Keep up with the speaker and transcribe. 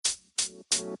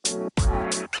It's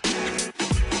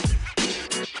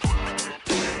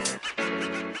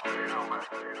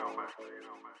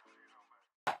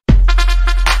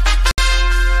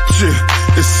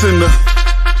in the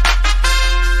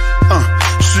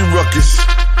she ruckus.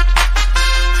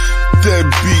 Dead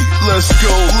beat. Let's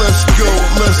go.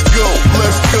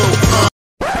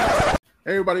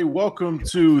 Hey everybody, welcome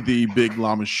to the Big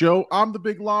Llama Show. I'm the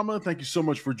Big Llama. Thank you so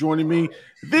much for joining me.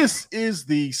 This is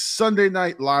the Sunday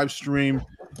night live stream,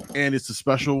 and it's a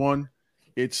special one.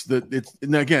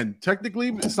 And again, technically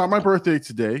it's not my birthday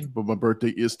today, but my birthday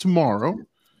is tomorrow.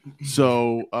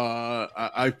 So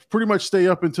I pretty much stay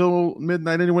up until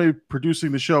midnight anyway,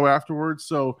 producing the show afterwards.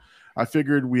 So I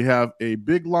figured we have a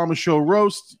Big Llama Show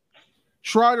roast.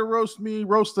 Try to roast me,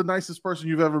 roast the nicest person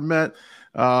you've ever met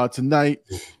tonight.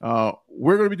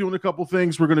 We're going to be doing a couple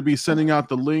things. We're going to be sending out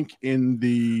the link in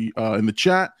the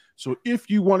chat. So if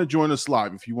you want to join us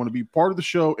live, if you want to be part of the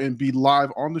show and be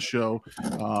live on the show,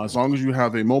 as long as you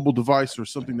have a mobile device or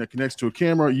something that connects to a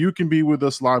camera, you can be with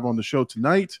us live on the show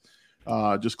tonight.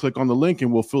 Just click on the link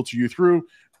and we'll filter you through.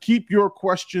 Keep your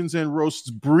questions and roasts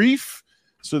brief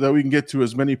so that we can get to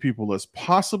as many people as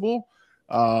possible.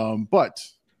 But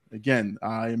again,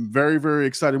 I am very, very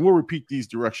excited. We'll repeat these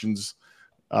directions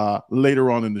later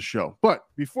on in the show. But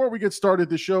before we get started,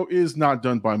 the show is not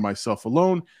done by myself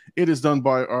alone. It is done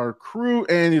by our crew,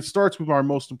 and it starts with our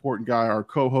most important guy, our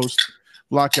co-host,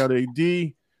 Blackout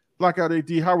AD. Blackout AD,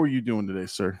 how are you doing today,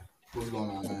 sir? What's going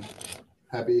on, man?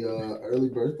 Happy early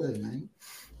birthday, man.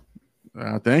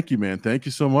 Thank you, man. Thank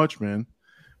you so much, man.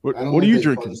 What are you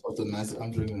drinking? Nice.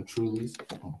 I'm drinking Truly's.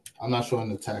 I'm not showing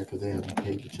the tag because they haven't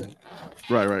paid the check.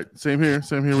 Right. Same here.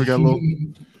 We got a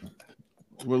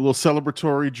little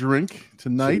celebratory drink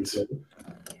tonight.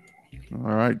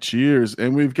 All right, cheers.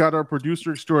 And we've got our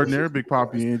producer extraordinaire, Big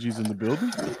Poppy Angie's in the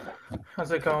building.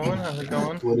 How's it going?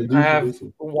 I have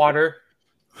water.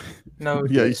 No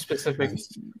specific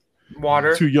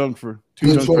water. Too young for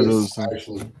those.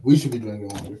 Actually, we should be drinking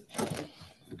water.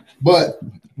 But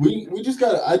we just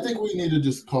got. I think we need to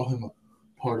just call him a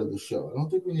part of the show. I don't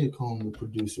think we need to call him the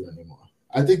producer anymore.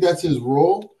 I think that's his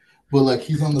role. But like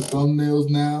he's on the thumbnails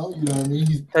now. You know what I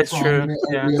mean? That's true.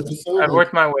 Yeah. I've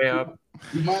worked my way up.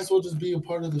 You might as well just be a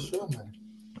part of the show, man.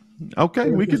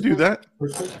 Okay, we could do that.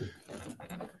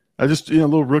 I just a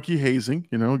little rookie hazing.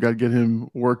 Got to get him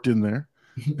worked in there.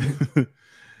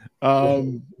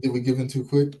 Did we give him too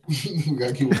quick? We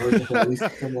gotta keep him working for at least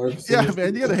 10 more episodes. Yeah,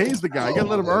 man, you gotta haze the guy. You gotta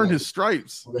let him earn his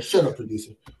stripes. Okay, shut up,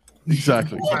 producer.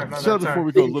 Exactly. Shut up before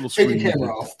we go a little screen. Take the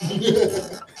camera off.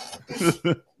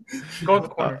 Go in the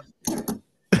corner.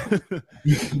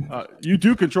 You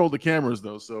do control the cameras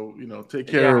though, so take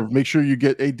care of. Make sure you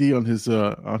get AD on his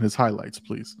highlights,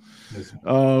 please.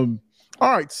 All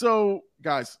right, so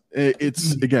guys,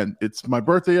 it's my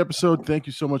birthday episode. Thank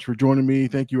you so much for joining me.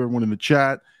 Thank you everyone in the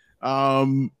chat.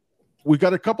 We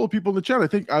got a couple of people in the chat. I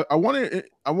think I want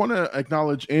to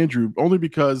acknowledge Andrew only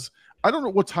because I don't know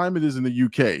what time it is in the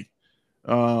UK,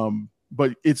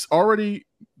 but it's already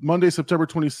Monday, September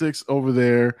 26th over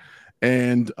there,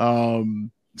 and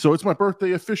so it's my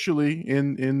birthday officially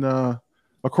in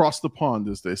across the pond,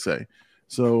 as they say.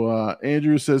 So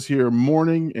Andrew says here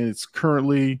morning, and it's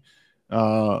currently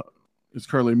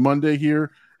Monday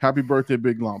here. Happy birthday,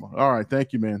 Big Llama. All right,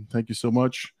 thank you, man. Thank you so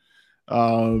much.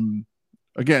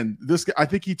 Again, this guy, I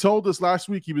think he told us last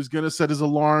week he was going to set his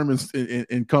alarm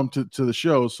and come to the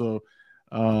show. So,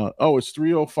 it's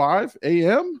 3:05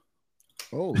 a.m.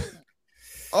 Oh,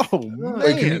 man.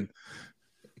 Wait, can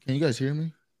you guys hear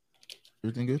me?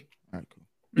 Everything good? All right, cool.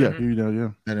 Yeah, here you go. Yeah,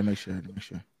 I had to make sure.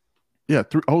 Yeah,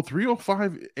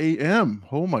 3:05 a.m.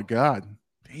 Oh my God,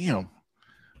 damn,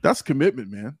 that's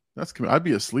commitment, man. I'd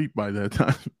be asleep by that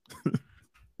time.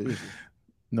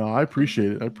 No, I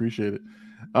appreciate it.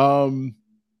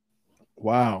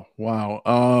 Wow.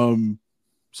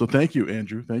 So thank you,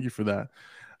 Andrew. Thank you for that.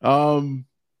 All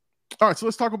right, so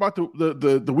let's talk about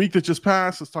the week that just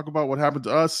passed. Let's talk about what happened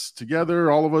to us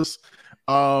together, all of us.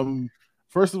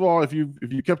 First of all, if you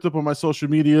kept up on my social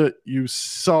media, you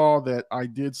saw that I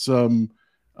did some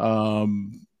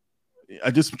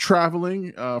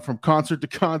traveling from concert to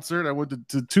concert. I went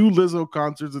to 2 Lizzo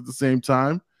concerts at the same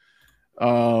time.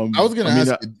 I was gonna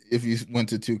ask if you went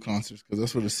to 2 concerts because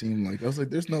that's what it seemed like. I was like,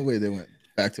 "There's no way they went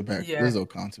back-to-back Lizzo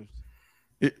concerts."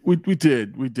 We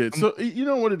did. So you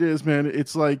know what it is, man.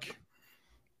 It's like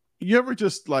you ever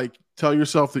just like tell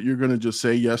yourself that you're gonna just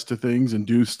say yes to things and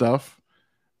do stuff.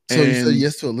 So you said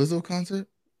yes to a Lizzo concert?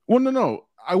 Well, no.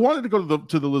 I wanted to go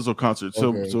to the Lizzo concert.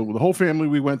 So the whole family,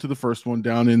 we went to the first one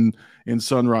down in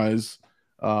Sunrise.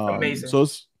 Amazing. So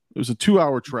it was a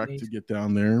 2-hour trek to get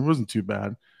down there. It wasn't too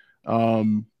bad.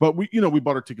 But we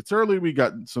bought our tickets early. We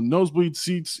got some nosebleed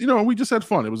seats. We just had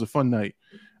fun. It was a fun night.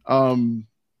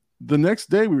 The next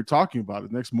day we were talking about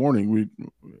it. Next morning,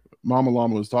 Mama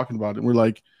Llama was talking about it. And we're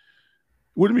like,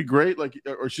 wouldn't it be great? Like,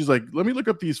 or she's like, let me look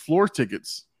up these floor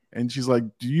tickets. And she's like,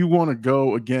 do you want to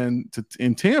go again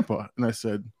in Tampa? And I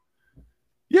said,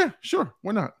 yeah, sure.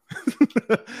 Why not?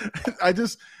 I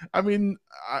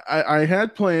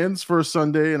had plans for a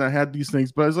Sunday and I had these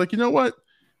things, but I was like, you know what?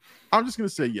 I'm just going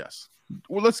to say yes.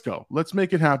 Well, let's go. Let's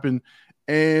make it happen.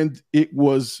 And it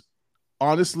was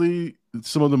honestly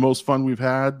some of the most fun we've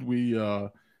had. We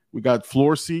got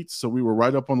floor seats, so we were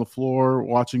right up on the floor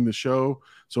watching the show.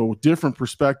 So different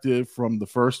perspective from the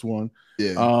first one.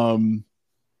 Yeah.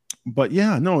 But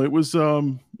yeah, no, it was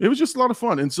just a lot of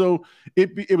fun. And so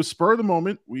it was spur of the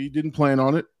moment. We didn't plan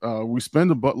on it. We spend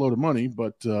a buttload of money,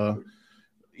 but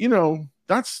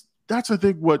that's I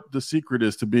think what the secret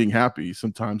is to being happy.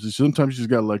 Sometimes you just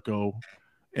gotta let go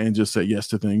and just say yes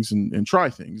to things and try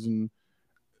things. And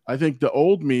I think the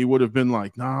old me would have been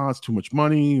like, nah, it's too much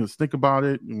money. Let's think about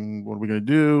it. And what are we gonna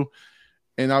do?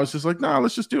 And I was just like, nah,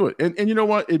 let's just do it. And you know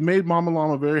what? It made Mama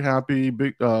Llama very happy.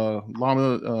 Big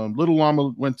Llama, Little Llama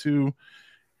went to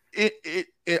it.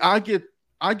 I get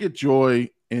joy,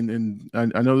 and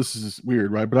I know this is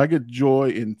weird, right? But I get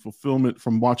joy and fulfillment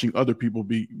from watching other people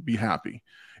be happy.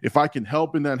 If I can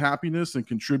help in that happiness and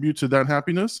contribute to that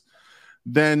happiness,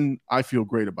 then I feel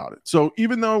great about it. So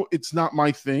even though it's not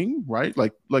my thing, right?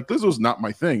 Like Lizzo's not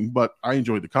my thing, but I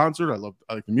enjoyed the concert. I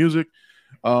like the music.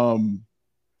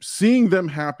 Seeing them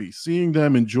happy, seeing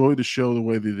them enjoy the show the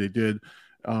way that they did,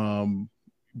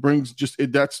 brings just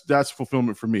it. That's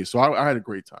fulfillment for me. So I had a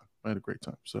great time.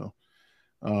 So,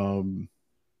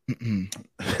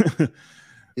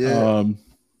 yeah.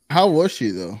 How was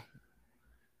she though?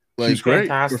 Like, she's great.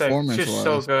 Fantastic. She's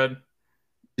so good.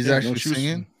 She's actually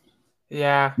singing.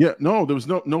 Yeah. Yeah. No, there was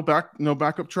no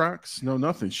backup tracks, no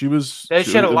nothing. She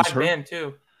had a live band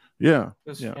too. Yeah. It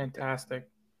was fantastic.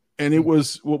 And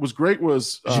what was great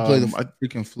was did she play the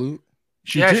freaking flute?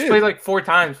 She played like 4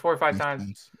 or 5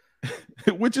 times.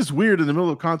 Which is weird. In the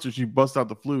middle of the concert, she busts out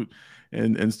the flute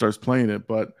and starts playing it.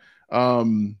 But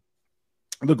the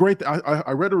great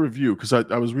I read a review because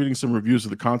I was reading some reviews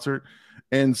of the concert,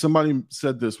 and somebody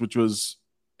said this, which was,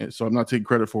 so I'm not taking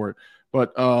credit for it,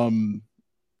 but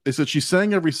they said she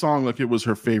sang every song like it was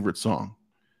her favorite song.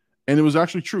 And it was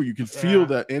actually true. You could feel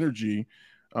that energy.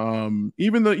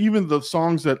 Even the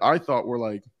songs that I thought were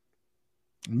like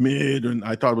mid, and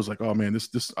I thought it was like, oh man,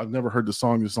 this I've never heard this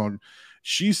song.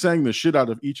 She sang the shit out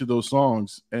of each of those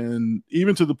songs. And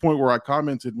even to the point where I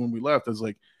commented when we left, I was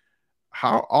like,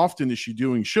 how often is she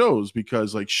doing shows?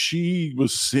 Because like she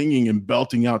was singing and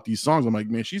belting out these songs. I'm like,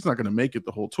 man, she's not going to make it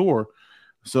the whole tour.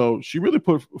 So she really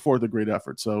put forth a great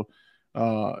effort. So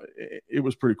it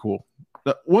was pretty cool.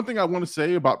 One thing I want to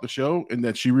say about the show, and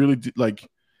that she really did, like,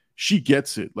 she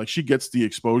gets it. Like, she gets the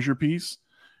exposure piece.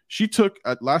 She took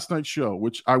at last night's show,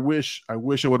 which I wish I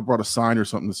would have brought a sign or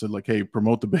something that said like, hey,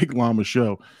 promote the Big Llama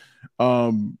show.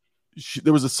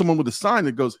 There was someone with a sign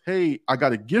that goes, hey, I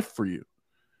got a gift for you.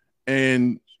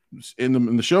 And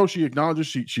in the show, she acknowledges,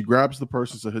 she grabs the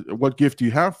person, says, what gift do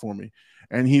you have for me?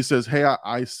 And he says, hey,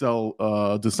 I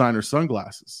sell designer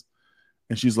sunglasses.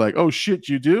 And she's like, oh shit,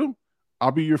 you do?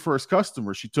 I'll be your first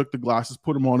customer. She took the glasses,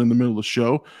 put them on in the middle of the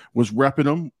show, was repping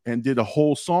them, and did a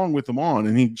whole song with them on.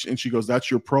 And she goes,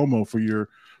 that's your promo for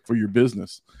your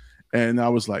business. And I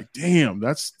was like, damn,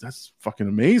 that's fucking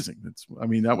amazing.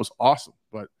 That was awesome.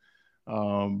 But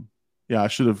yeah,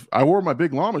 I wore my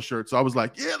Big Llama shirt, so I was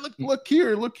like, yeah, look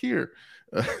here.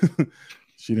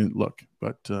 She didn't look,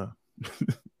 but that's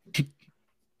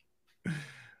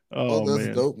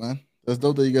man. Dope, man. That's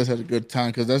dope that you guys had a good time,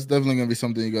 because that's definitely gonna be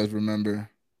something you guys remember.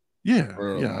 Yeah.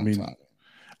 Time.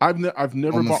 I've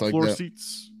never bought floor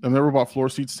seats. I've never bought floor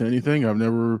seats to anything. I've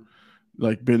never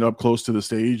like been up close to the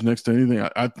stage next to anything.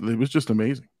 It was just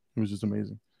amazing.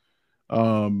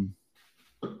 One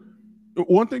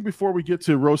thing before we get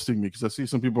to roasting me, because I see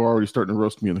some people are already starting to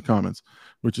roast me in the comments,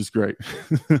 which is great.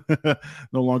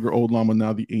 No longer old llama,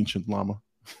 now the ancient llama.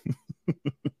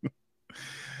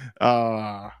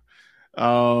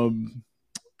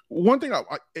 One thing,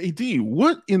 AD,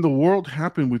 what in the world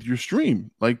happened with your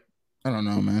stream? Like, I don't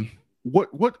know, man.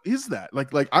 What is that?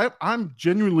 Like I'm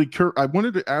genuinely I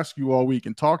wanted to ask you all week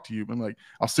and talk to you, but I'm like,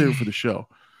 I'll save it for the show.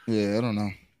 Yeah, I don't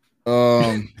know.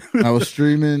 I was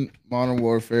streaming Modern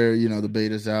Warfare. The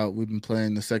beta's out. We've been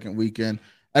playing the second weekend.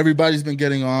 Everybody's been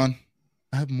getting on.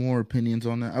 I have more opinions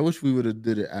on that. I wish we would have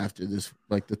did it after this,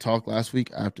 like the talk last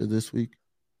week after this week,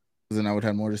 because then I would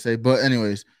have more to say. But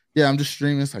anyways, yeah, I'm just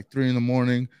streaming. It's like 3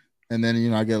 a.m, and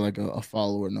then I get like a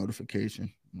follower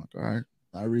notification. I'm like, all right.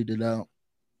 I read it out.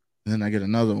 And then I get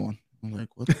another one. I'm like,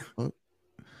 what the fuck?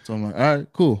 So I'm like, all right,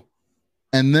 cool.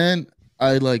 And then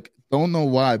I like don't know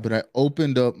why, but I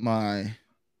opened up my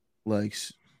like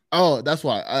that's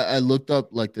why I looked up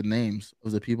like the names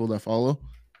of the people that follow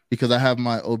because I have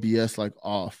my OBS like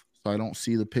off, so I don't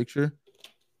see the picture.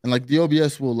 And like the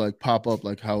OBS will like pop up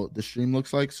like how the stream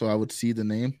looks like, so I would see the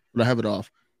name, but I have it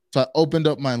off. So I opened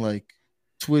up my like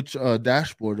Twitch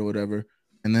dashboard or whatever,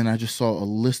 and then I just saw a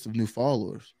list of new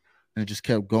followers, and it just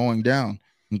kept going down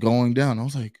and going down. I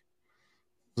was like,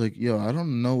 yo, I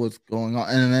don't know what's going on.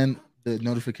 And then the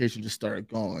notification just started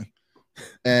going.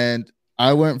 And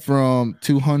I went from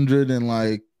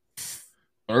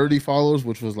 230 followers,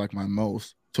 which was like my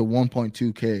most, to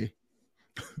 1.2K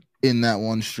in that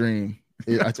one stream.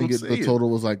 I think the total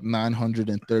was like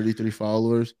 933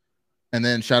 followers. And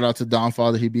then shout out to Don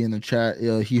Father. He'd be in the chat.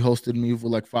 He hosted me for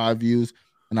like 5 views.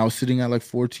 And I was sitting at like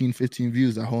 14, 15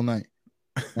 views that whole night.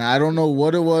 And I don't know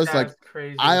what it was. That's like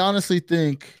crazy. I honestly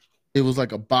think it was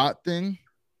like a bot thing.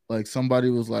 Like somebody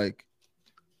was like,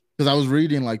 because I was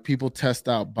reading like people test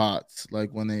out bots, like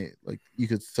when they like you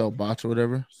could sell bots or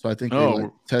whatever. So I think they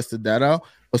like tested that out.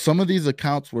 But some of these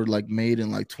accounts were like made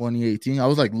in like 2018. I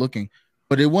was like looking,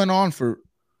 but it went on for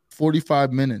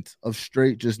 45 minutes of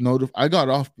straight just I got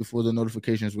off before the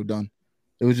notifications were done.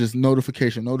 It was just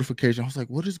notification. I was like,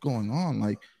 what is going on?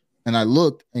 Like, and I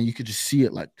looked and you could just see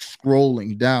it like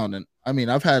scrolling down. And I mean,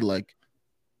 I've had like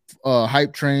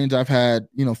hype trains. I've had,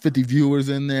 50 viewers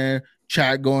in there,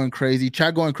 chat going crazy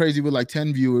with like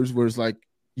 10 viewers, where it's like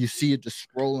you see it just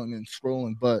scrolling and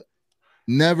scrolling, but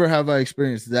never have I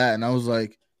experienced that. And I was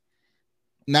like,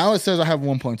 now it says I have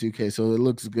 1.2K, so it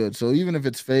looks good. So even if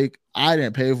it's fake, I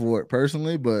didn't pay for it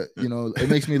personally, but it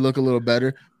makes me look a little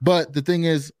better. But the thing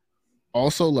is,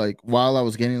 also, like while I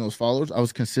was getting those followers, I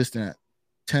was consistent at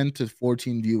 10 to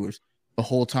 14 viewers the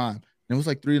whole time. And it was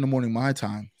like 3 a.m. my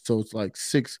time. So it's like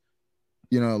 6,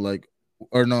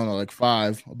 like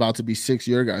 5, about to be 6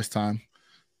 your guys' time.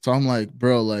 So I'm like,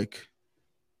 bro, like,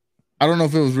 I don't know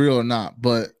if it was real or not,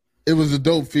 but it was a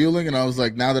dope feeling. And I was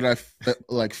like, now that I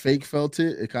like fake felt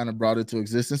it, it kind of brought it to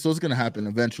existence. So it's going to happen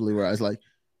eventually where I was like,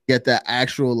 get that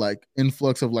actual like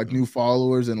influx of like new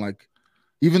followers and like,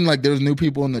 even like there was new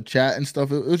people in the chat and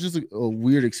stuff. It was just a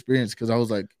weird experience because I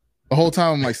was like, the whole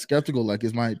time I'm like skeptical, like,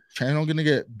 is my channel going to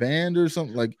get banned or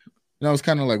something? Like, I was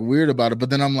kind of like weird about it.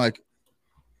 But then I'm like,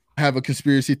 I have a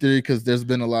conspiracy theory because there's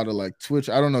been a lot of like Twitch.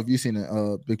 I don't know if you've seen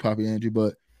it, Big Poppy Andrew,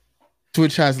 but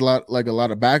Twitch has a lot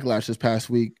of backlash this past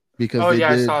week because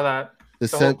I saw that.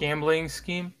 The whole gambling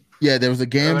scheme. Yeah, there was a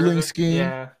gambling scheme.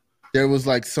 Yeah. There was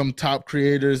like some top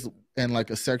creators and like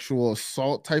a sexual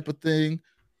assault type of thing.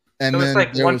 And so it's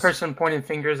like one person pointing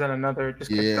fingers at another. It just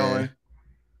kept going.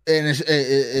 And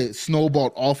it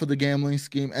snowballed off of the gambling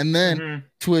scheme. And then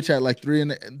Twitch at like 3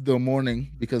 in the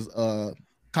morning, because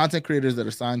content creators that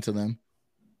are signed to them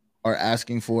are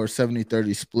asking for a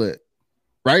 70-30 split.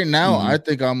 Right now, I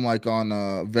think I'm like on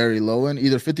a very low end,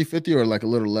 either 50-50 or like a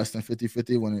little less than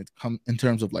 50-50 when it comes in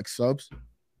terms of like subs.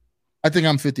 I think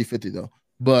I'm 50-50 though.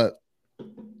 But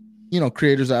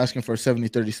creators are asking for a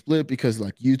 70-30 split because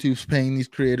like YouTube's paying these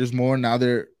creators more. Now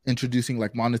they're introducing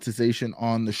like monetization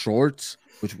on the shorts,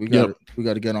 which we got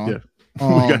to get on. Yeah.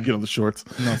 We got to get on the shorts.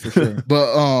 No, for sure.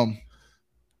 But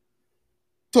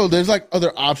so there's like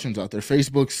other options out there.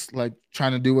 Facebook's like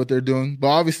trying to do what they're doing, but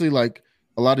obviously like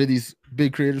a lot of these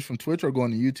big creators from Twitch are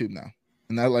going to YouTube now,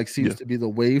 and that like seems to be the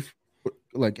wave,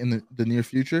 like in the near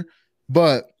future.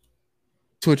 But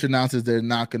Twitch announces they're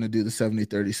not going to do the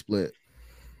 70-30 split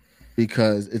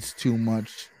because it's too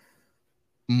much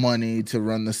money to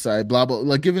run the site, blah blah,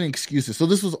 like giving excuses. So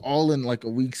this was all in like a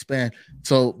week span.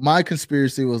 So my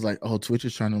conspiracy was like, oh, Twitch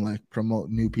is trying to like promote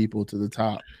new people to the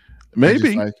top,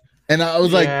 maybe. And I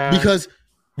was like, because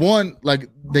one, like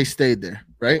they stayed there,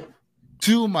 right?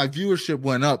 2, my viewership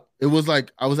went up. It was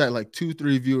like I was at like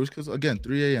 2-3 viewers because again,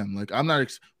 3 a.m. Like I'm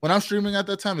not when I'm streaming at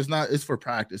that time, it's for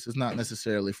practice. It's not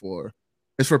necessarily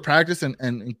it's for practice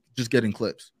and just getting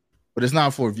clips, but it's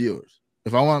not for viewers.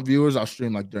 If I want viewers, I'll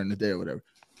stream like during the day or whatever.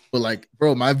 But like,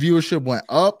 bro, my viewership went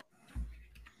up,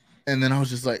 and then I was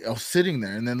just like, I was sitting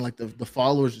there, and then like the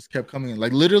followers just kept coming in.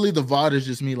 Like literally, the VOD is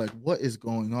just me. Like, what is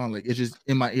going on? Like it's just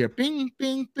in my ear, ping,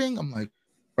 ping, ping. I'm like,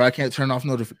 bro, I can't turn off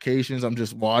notifications. I'm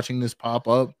just watching this pop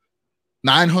up.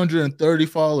 930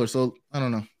 followers. So I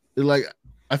don't know.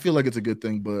 I feel like it's a good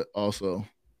thing, but also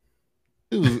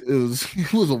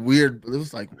it was a weird. It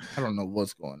was like I don't know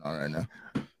what's going on right now.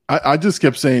 I just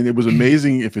kept saying it was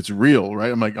amazing if it's real,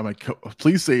 right? I'm like,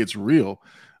 please say it's real.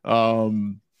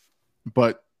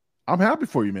 But I'm happy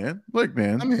for you, man. Look,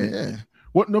 man. I mean,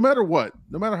 no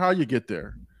matter how you get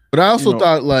there, But I also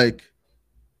thought like,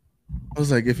 I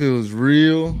was like, if it was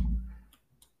real,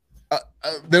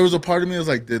 there was a part of me that was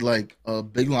like, did like a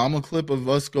Big Llama clip of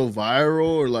us go viral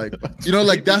or like,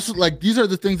 like that's like these are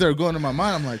the things that are going in my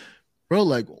mind. I'm like, bro,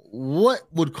 like what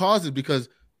would cause it? Because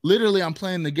literally I'm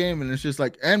playing the game and it's just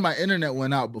like, and my internet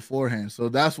went out beforehand, so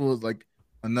that's what was like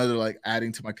another like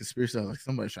adding to my conspiracy. I was like,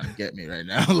 somebody's trying to get me right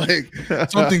now, like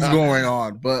something's going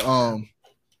on. But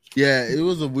yeah, it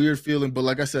was a weird feeling. But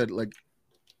like I said, like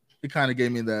it kind of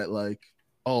gave me that like,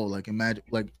 oh, like imagine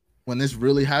like when this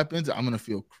really happens, I'm gonna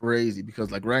feel crazy because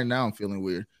like right now I'm feeling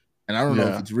weird, and I don't know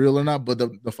if it's real or not. But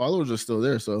the followers are still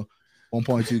there, so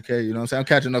 1.2K. You know what I'm saying? I'm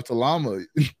catching up to Llama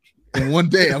in one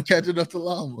day. I'm catching up to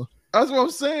Llama. That's what I'm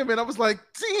saying, man. I was like,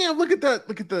 damn, look at that,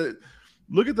 look at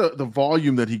the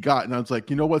volume that he got, and I was like,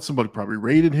 you know what? Somebody probably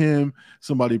rated him.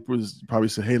 Somebody was probably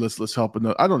said, hey, let's help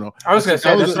another. I don't know. I was gonna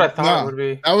say that's what I thought it would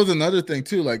be. That was another thing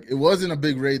too. Like it wasn't a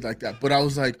big raid like that, but I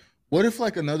was like, what if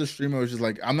like another streamer was just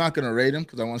like, I'm not gonna rate him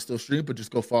because I want to still stream, but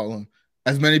just go follow him.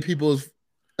 As many people as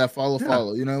that follow,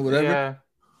 whatever. Yeah.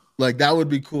 Like that would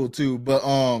be cool too. But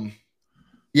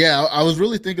yeah, I was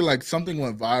really thinking like something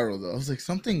went viral though. I was like,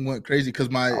 something went crazy because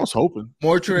I was hoping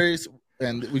Mortuaries,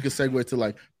 and we could segue to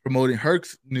like promoting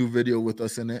Herc's new video with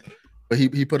us in it. But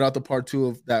he put out the part 2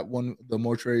 of that one, the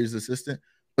Mortuaries assistant.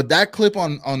 But that clip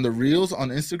on the reels on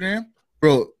Instagram,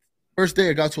 bro, first day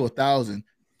it got to 1,000.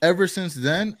 Ever since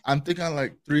then, I'm thinking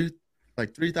like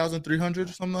 3,300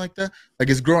 or something like that. Like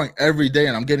it's growing every day,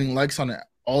 and I'm getting likes on it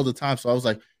all the time. So I was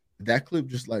like, did that clip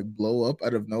just like blow up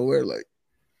out of nowhere? Like,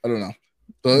 I don't know.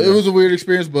 So it was a weird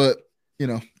experience, but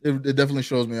it definitely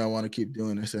shows me I want to keep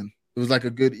doing this, and it was like a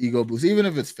good ego boost, even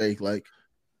if it's fake. Like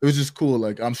it was just cool.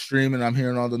 Like I'm streaming, I'm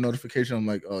hearing all the notifications. I'm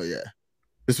like, oh yeah,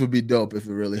 this would be dope if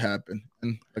it really happened.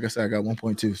 And like I said, I got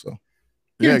 1.2. So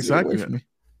yeah, exactly.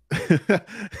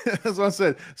 That's what I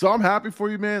said. So I'm happy for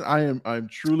you, man. I'm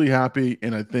truly happy,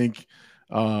 and I think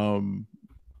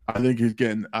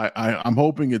again, I'm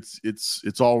hoping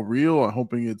it's all real. I'm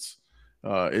hoping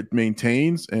it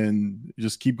maintains, and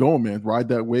just keep going, man. Ride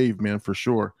that wave, man, for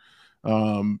sure.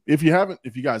 If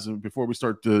you guys, before we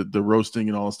start the roasting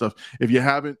and all that stuff, if you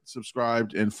haven't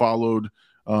subscribed and followed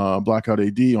Blackout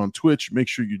AD on Twitch, make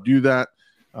sure you do that.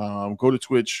 Go to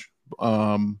Twitch,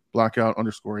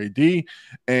 Blackout_AD,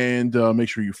 and make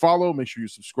sure you follow, make sure you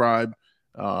subscribe,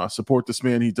 support this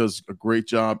man. He does a great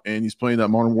job, and he's playing that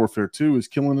Modern Warfare 2, is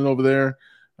killing it over there.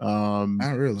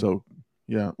 Not really. So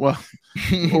yeah, well,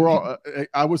 we're all,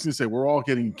 I was gonna say we're all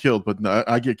getting killed, but no,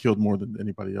 I get killed more than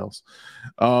anybody else.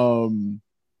 All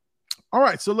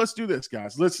right, so let's do this,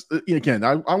 guys. Let's again,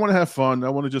 I want to have fun. I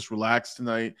want to just relax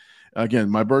tonight. Again,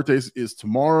 my birthday is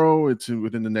tomorrow. It's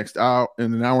within the next hour,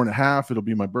 in an hour and a half. It'll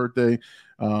be my birthday.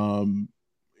 In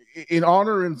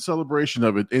honor and celebration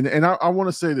of it, and I want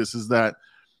to say this is that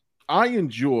I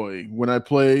enjoy when I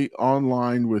play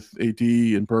online with AD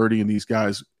and Birdie and these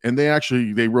guys, and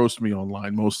they roast me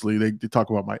online mostly. They talk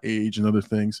about my age and other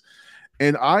things,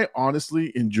 and I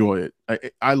honestly enjoy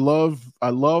it. I love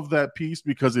that piece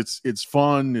because it's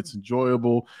fun, it's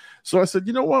enjoyable. So I said,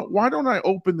 you know what? Why don't I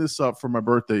open this up for my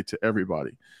birthday to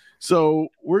everybody? So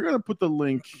we're gonna put the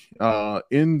link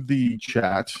in the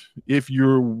chat if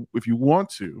you want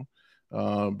to.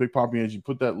 Big Poppy Angie,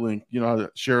 put that link. You know how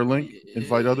to share a link,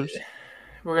 invite others.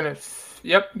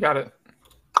 Yep, got it.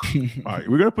 All right,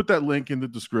 we're gonna put that link in the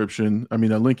description. I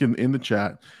mean, a link in the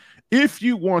chat. If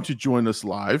you want to join us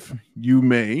live, you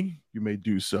may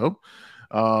do so,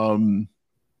 and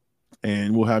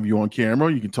we'll have you on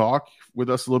camera. You can talk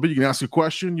with us a little bit. You can ask a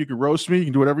question. You can roast me. You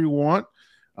can do whatever you want.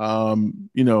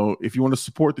 If you want to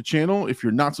support the channel, if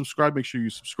you're not subscribed, make sure you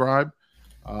subscribe.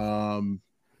 And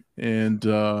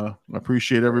I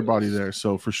appreciate everybody there.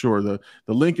 So for sure, the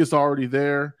link is already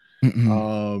there.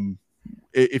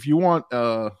 If you want,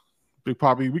 Big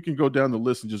Poppy, we can go down the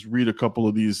list and just read a couple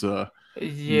of these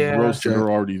roasts that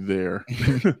are already there.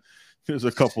 There's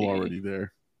a couple already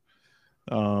there.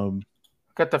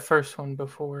 Got the first one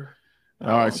before.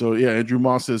 All right, so yeah, Andrew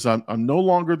Moss says I'm no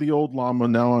longer the old llama,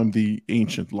 now I'm the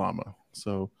ancient llama.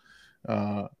 So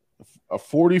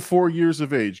 44 years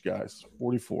of age, guys.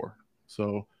 44.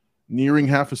 So nearing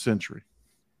half a century.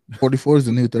 44 is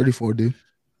the new 34, dude.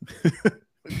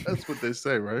 That's what they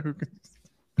say, right?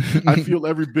 I feel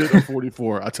every bit of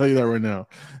 44. I'll tell you that right now.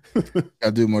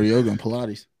 Gotta do more yoga and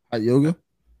Pilates. Hot yoga?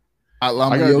 Hot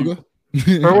llama yoga?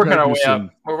 We're working our way up.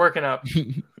 We're working up.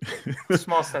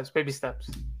 Small steps, baby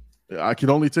steps. I can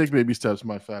only take baby steps,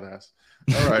 my fat ass.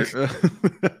 All right.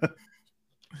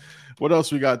 What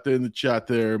else we got there in the chat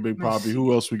there, Big Poppy?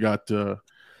 Who else we got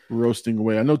roasting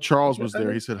away? I know Charles was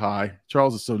there. He said hi.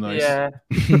 Charles is so nice. Yeah.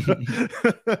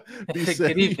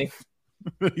 Good evening.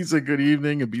 He said good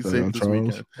evening and be safe this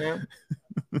weekend. Yeah.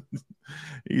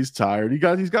 He's tired.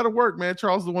 He's got to work, man.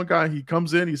 Charles is the one guy. He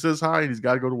comes in, he says hi, and he's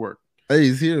got to go to work. Hey,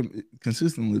 he's here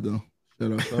consistently though.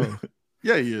 Shout out Charles.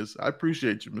 Yeah, he is. I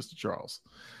appreciate you, Mr. Charles.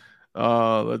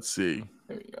 Let's see.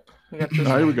 There we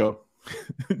go. Here we go.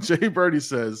 Jay Birdie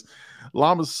says,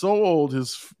 Llama's so old,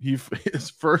 his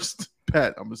first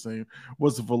pet, I'm saying,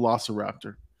 was a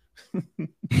velociraptor.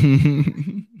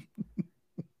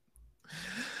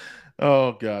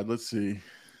 Oh, God. Let's see.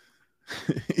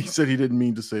 He said he didn't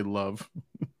mean to say love.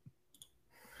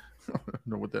 I don't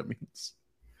know what that means.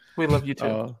 We love you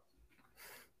too.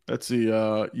 Let's see.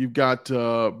 You've got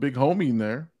Big Homie in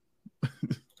there.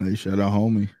 Hey, shout out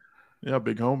homie. Yeah,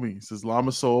 Big Homie. He says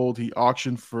Llama sold. He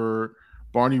auctioned for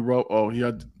Barney Rubble. Oh, he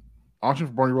had auctioned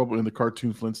for Barney Rubble in the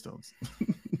cartoon Flintstones.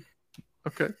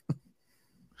 Okay.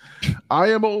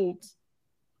 I am old.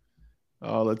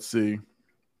 Let's see.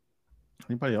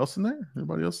 Anybody else in there?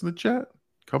 Anybody else in the chat?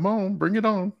 Come on, bring it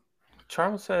on.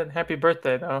 Charles said happy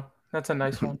birthday, though. That's a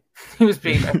nice one. He was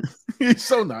being nice. He's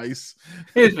so nice.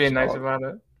 He was being nice about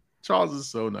it. Charles is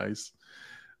so nice.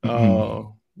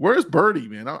 Where's Birdie,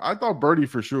 man? I thought Birdie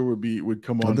for sure would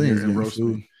come on here and roast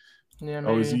me. Yeah,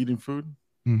 maybe. Oh, is he eating food?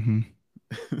 Mm-hmm.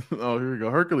 Oh, here we go.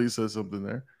 Hercules says something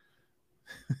there.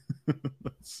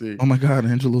 Let's see. Oh my God,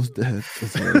 Angelo's dead.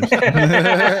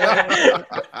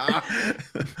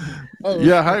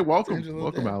 Yeah, hi,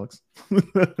 welcome, Alex.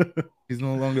 He's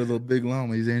no longer the big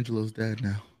llama. He's Angelo's dad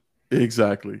now.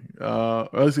 Exactly.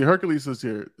 Let's see. Hercules says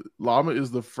here, Llama is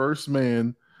the first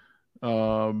man.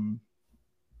 Are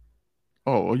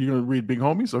you gonna read Big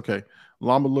Homies? Okay.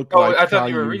 Llama looked like. I thought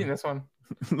you were reading this one.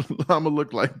 Llama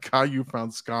looked like Caillou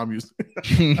found ska music.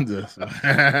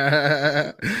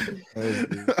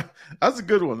 That's a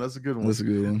good one. That's a good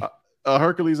one.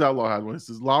 Hercules Outlaw had one. It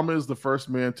says Llama is the first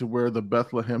man to wear the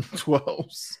Bethlehem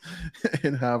 12s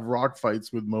and have rock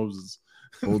fights with Moses.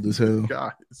 Old as hell.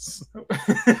 Guys.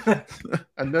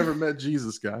 I never met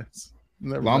Jesus, guys.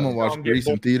 Llama watched Grease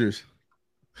in theaters.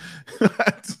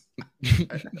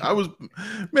 I was.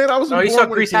 Oh, he saw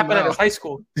Grease happen at his high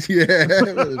school. Yeah,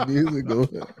 the musical.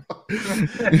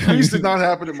 Grease did not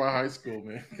happen in my high school,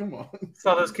 man. Come on.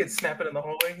 Saw those kids snapping in the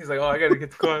hallway. He's like, "Oh, I gotta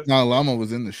get to class." No, Llama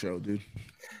was in the show, dude.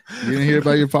 You didn't hear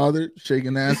about your father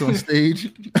shaking ass on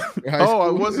stage? I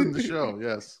was in the show.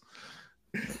 Yes.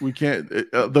 We can't.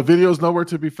 The video's nowhere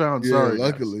to be found. Yeah, sorry.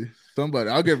 Luckily, somebody.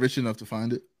 I'll get rich enough to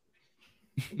find it.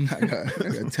 I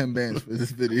got 10 bands for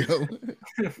this video.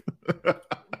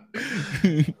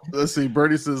 Let's see.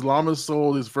 Birdie says Llama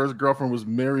sold his first girlfriend was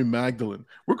Mary Magdalene.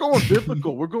 We're going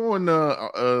biblical. We're going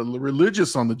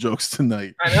religious on the jokes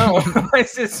tonight. I know. Why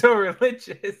is it so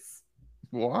religious?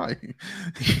 Why?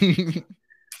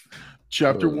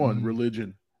 Chapter 1,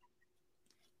 religion.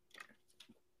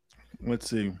 Let's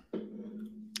see.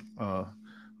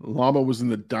 Llama was in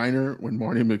the diner when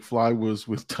Marty McFly was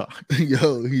with Doc.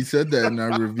 Yo, he said that in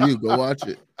our review. Go watch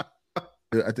it.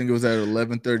 I think it was at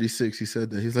 11:36. He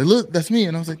said that. He's like, "Look, that's me,"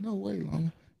 and I was like, "No way,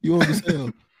 Llama. You old as hell."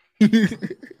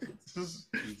 Jesus.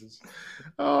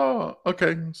 Oh,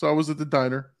 okay. So I was at the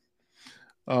diner.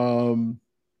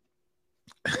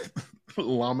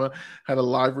 Llama had a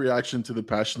live reaction to the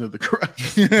Passion of the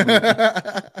Christ. You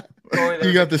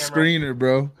got the screener,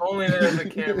 bro. Only there's a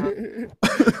camera.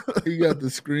 You got the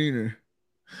screener.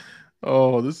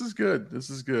 Oh, this is good. This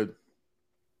is good.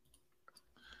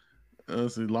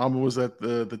 Let's see. Llama was at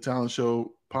the talent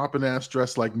show, popping ass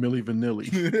dressed like Milli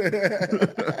Vanilli.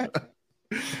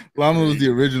 Llama was the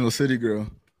original City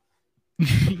Girl.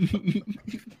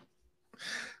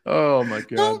 Oh my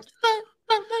God.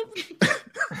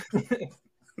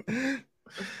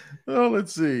 Oh,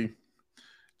 let's see.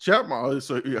 Chat Mom.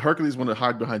 So Hercules wanted to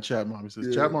hide behind Chat Mom. He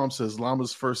says, Chat Mom says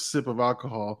Llama's first sip of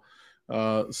alcohol.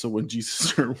 So when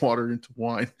Jesus turned water into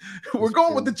wine. We're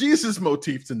going with the Jesus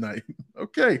motif tonight.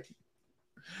 Okay.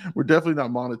 We're definitely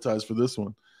not monetized for this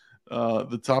one.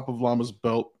 The top of Llama's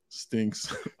belt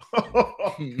stinks.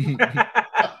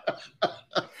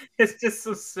 It's just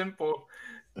so simple.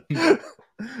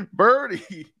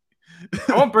 Birdie.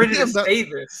 I want Birdie to say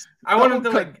this. I want him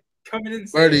to come in and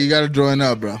say Birdie, you got to join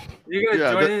up, bro. You got to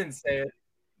join in and say it.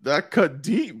 That cut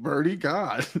deep, Birdie.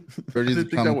 God. Birdie's I didn't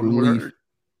think that would work.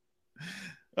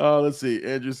 Let's see.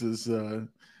 Andrew says,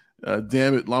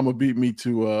 damn it, Llama beat me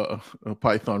to a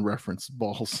Python reference.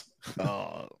 Balls.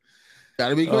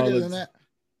 Gotta be quicker than that.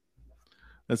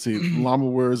 Let's see. Llama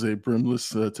wears a brimless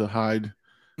to hide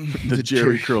the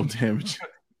Jerry curl damage.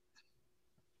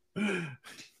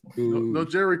 No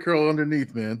Jerry curl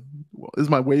underneath, man. Well, this is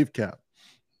my wave cap.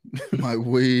 My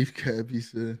wave cap, he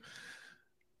said.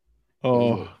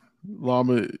 Oh,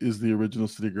 Llama is the original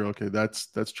city girl. Okay, that's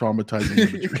traumatizing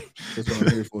imagery. That's what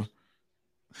I'm here for.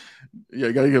 Yeah,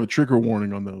 you gotta give a trigger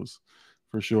warning on those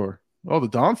for sure. Oh, the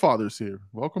Don Father's here.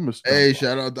 Welcome, Mr. Hey, Don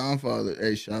shout out Don Father.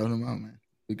 Hey, shout him out, man.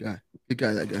 Good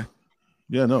guy, that guy.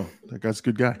 Yeah, no, that guy's a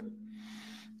good guy.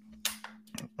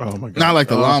 Oh my god, not like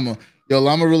the llama. Yo,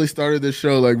 llama really started this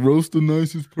show like roast the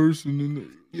nicest person in the.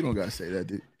 You don't gotta say that,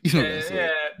 dude. You don't gotta say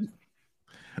that.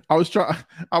 I was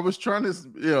trying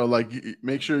to, like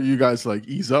make sure you guys like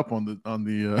ease up on the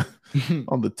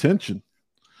on the tension.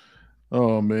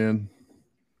 Oh man,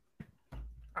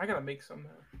 I gotta make some.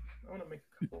 I want to make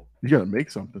a couple. You gotta make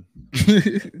something.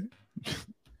 You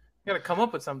gotta come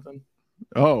up with something.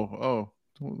 Oh,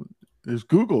 there's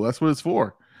Google. That's what it's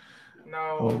for.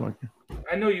 No, oh my God.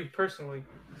 I know you personally,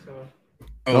 so.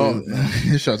 Oh,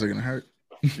 his shots are gonna hurt.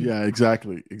 Yeah,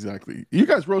 exactly. You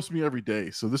guys roast me every day,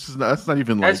 so that's not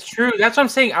even like. That's true. That's what I'm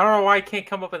saying. I don't know why I can't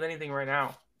come up with anything right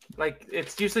now. Like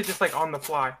it's usually just like on the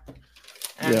fly.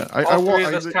 And yeah, all three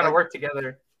of us kind of work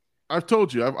together. I've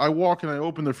told you. I walk and I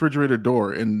open the refrigerator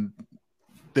door, and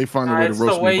they find a way to roast me.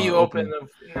 It's the way you open them.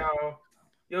 No,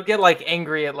 you'll get like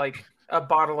angry at like a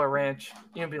bottle of ranch.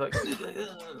 You'll be like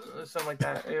something like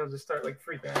that. You'll just start like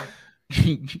freaking out.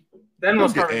 Then we'll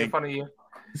start making fun of you.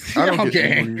 I don't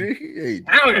get angry.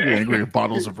 I don't get angry at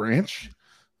bottles of ranch.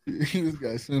 This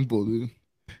guy's simple, dude.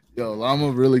 Yo,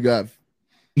 llama really got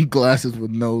glasses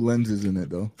with no lenses in it,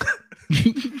 though.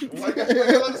 Why got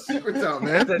the secrets out,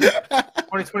 man?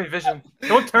 20/20 vision.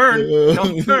 Don't turn.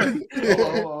 Don't turn.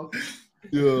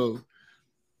 Yo.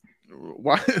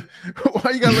 Why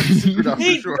you gotta let the secret out for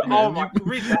sure, man?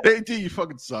 Read that. Hey, D, you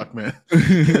fucking suck, man.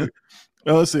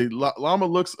 Let's see. Llama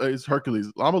looks it's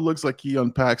Hercules. Llama looks like he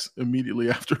unpacks immediately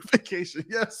after vacation.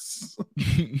 Yes.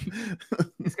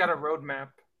 He's got a roadmap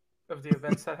of the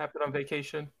events that happened on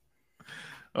vacation.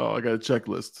 Oh, I got a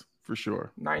checklist for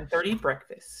sure. 9:30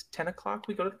 breakfast. 10 o'clock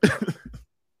we go to the park.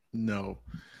 No.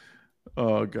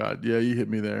 Oh God. Yeah, you hit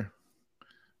me there.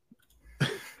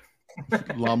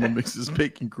 Llama mixes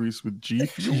bacon grease with G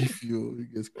Fuel. G Fuel,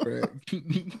 it gets cracked.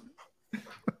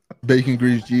 Bacon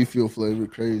grease, G Fuel flavor,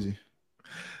 crazy.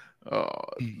 Oh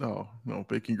no,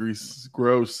 bacon grease is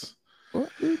gross.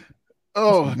 What, dude?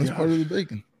 Oh, that's part of the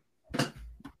bacon.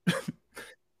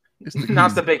 It's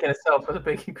not the bacon itself, but the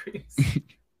bacon grease.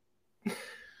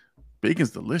 Bacon's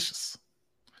delicious.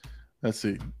 Let's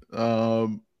see.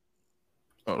 Oh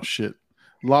shit.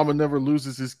 Llama never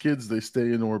loses his kids, they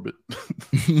stay in orbit.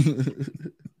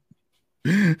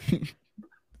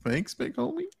 Thanks, big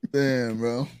homie. Damn,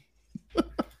 bro.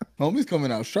 Homie's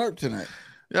coming out sharp tonight.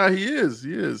 Yeah, he is.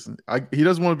 He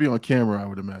doesn't want to be on camera, I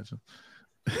would imagine.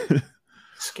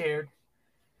 Scared.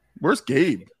 Where's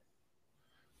Gabe?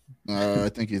 I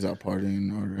think he's out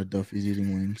partying or at Duffy's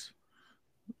eating wings.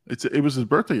 It was his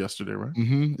birthday yesterday, right?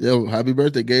 Mm-hmm. Yo, happy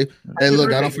birthday, Gabe. Hey,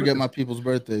 look, I don't forget my people's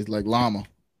birthdays, like Llama,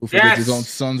 who forgets his own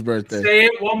son's birthday. Say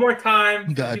it one more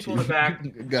time. Got you. In the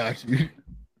back. Got you. This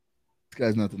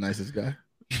guy's not the nicest guy.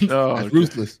 Oh, okay.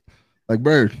 Ruthless, like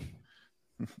Bird.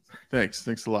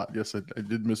 Thanks a lot. Yes, I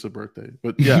did miss a birthday,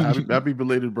 but yeah, happy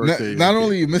belated birthday. Not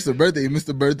only you missed a birthday, you missed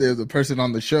the birthday of the person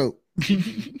on the show, which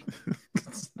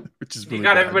is really you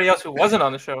got bad. everybody else who wasn't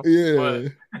on the show. Yeah,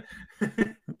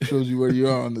 shows you where you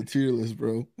are on the tier list,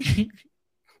 bro.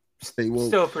 Stay woke.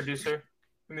 Still a producer.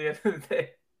 In the end of the day.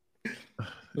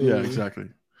 Yeah, exactly.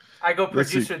 I go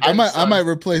producer. I might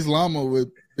replace Llama with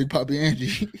Big Papi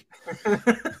Angie.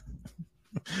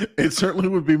 It certainly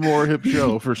would be more hip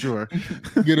show for sure.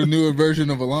 Get a newer version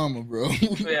of a llama, bro.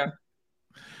 Yeah.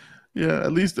 Yeah,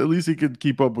 at least he could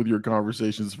keep up with your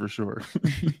conversations for sure.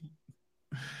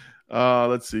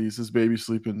 Let's see. He says baby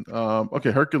sleeping.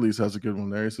 Okay, Hercules has a good one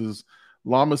there. He says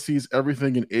llama sees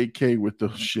everything in 8K with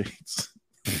those shades.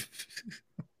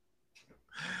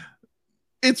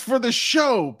 It's for the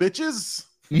show, bitches.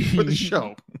 For the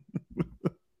show.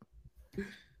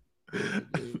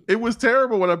 It was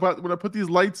terrible when I put these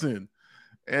lights in,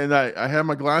 and I had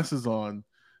my glasses on,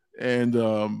 and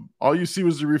all you see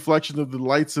was the reflection of the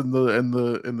lights in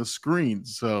the screen.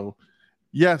 So,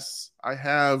 yes, I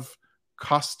have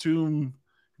costume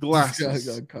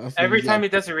glasses. Every time he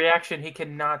does a reaction, he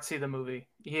cannot see the movie.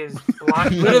 He is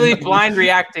literally blind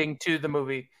reacting to the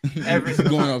movie. Every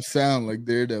going off sound like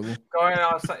Daredevil. Going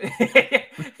off.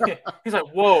 He's like,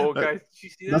 "Whoa, guys! Did you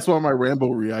see that?" That's why my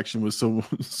Rambo reaction was so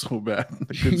bad.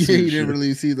 Yeah, you didn't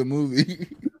really see the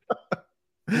movie.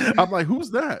 I'm like,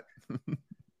 who's that?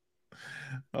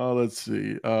 Oh, let's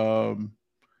see.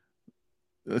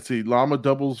 Llama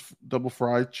double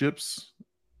fried chips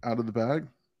out of the bag.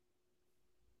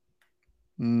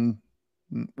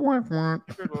 What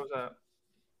was that?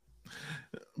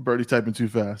 Birdie typing too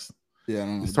fast. Yeah, I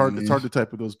don't know. It's hard to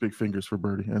type with those big fingers for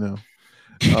Birdie. I know.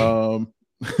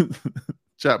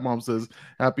 Chat mom says,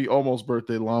 "Happy almost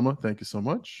birthday, Llama." Thank you so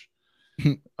much.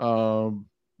 Big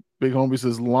homie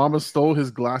says, "Llama stole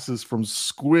his glasses from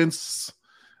Squints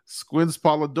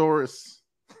Polydorus."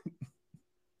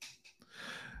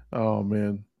 Oh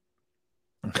man.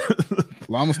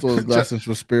 Llama stole his glasses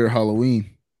for Spirit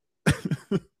Halloween.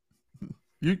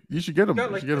 You should get them.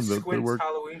 Got like the Squints Squints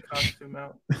Halloween costume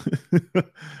out.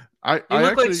 I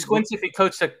look like Squints if he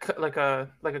coached a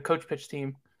coach pitch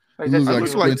team. He looks like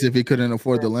Squints if he couldn't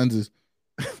afford the lenses.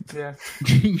 Yeah.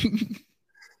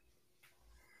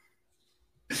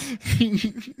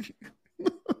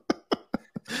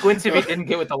 Squints if he didn't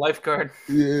get with the lifeguard.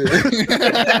 Yeah.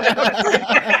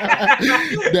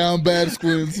 Down bad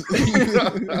Squints.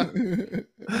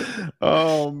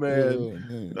 Oh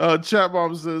man. Chat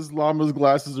mom says Llama's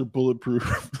glasses are bulletproof.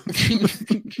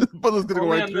 Bullet's gonna go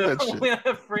right through that shit. Only on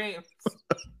the frames.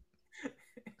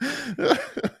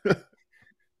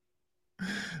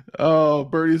 Oh,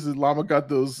 Birdie says Llama got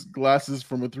those glasses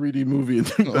from a 3D movie in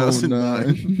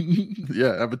 2009.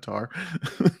 Yeah, Avatar.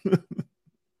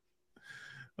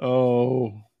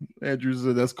 Oh, Andrew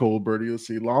said that's cold, Birdie. Let's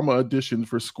see. Llama auditioned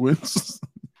for Squints.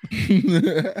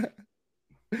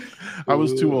 I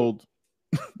was too old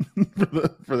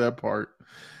for that part.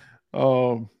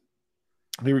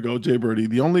 Here we go, Jay Birdie.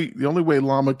 The only way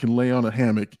Llama can lay on a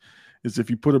hammock is if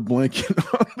you put a blanket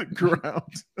on the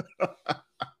ground.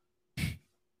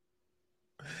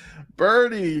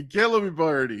 Birdie, you're killing me,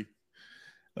 Birdie.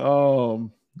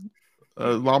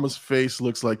 Llama's face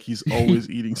looks like he's always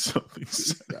eating something.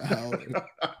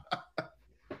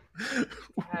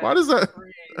 Why does that?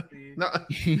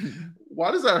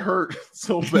 Why does that hurt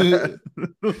so bad?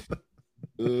 I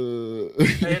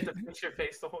have to fix your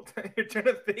face the whole time. You're trying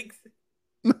to fix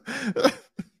it.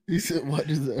 He said, "Why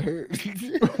does that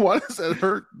hurt?" Why does that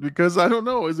hurt? Because I don't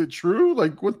know. Is it true?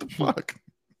 Like, what the fuck?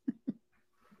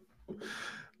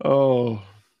 Oh,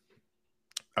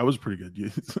 I was pretty good.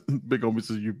 Big homie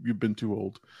says you've been too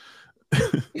old.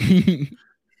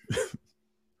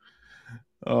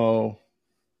 Oh,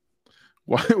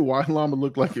 why Llama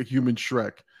look like a human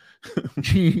Shrek?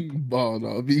 Bald,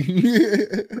 Obby.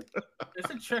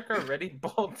 Isn't Shrek already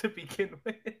bald to begin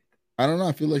with? I don't know.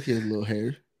 I feel like he has a little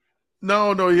hair.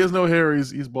 No, he has no hair.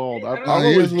 He's bald. I've He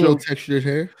always has a little joked. textured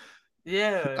hair.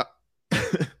 Yeah.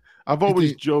 I've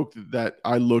always joked that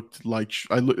I looked like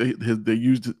they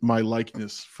used my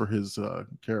likeness for his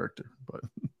character, but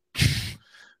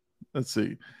let's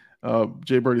see.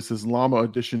 Jay Birdie says Llama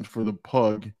auditioned for the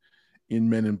pug in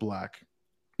Men in Black.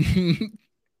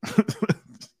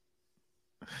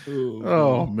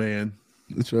 Oh man,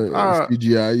 that's right.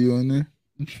 CGI you on there?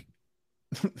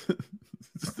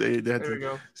 They had There to we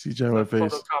go. CGI my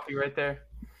face. Photocopy right there.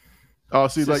 Oh,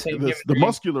 see, It's like the the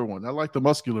muscular one. I like the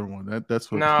muscular one.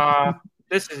 That's what. Nah,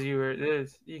 this is you.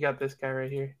 You got this guy right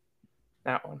here.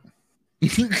 That one.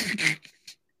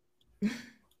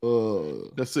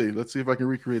 Let's see. Let's see if I can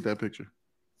recreate that picture.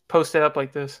 Post it up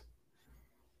like this.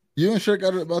 You and Shrek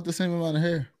got about the same amount of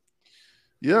hair.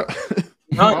 Yeah,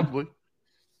 probably.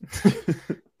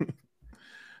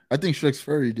 I think Shrek's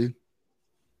furry, dude.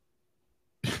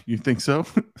 You think so?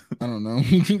 I don't know.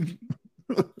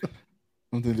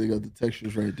 I don't think they got the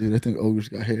textures right, dude. I think Ogre's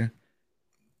got hair.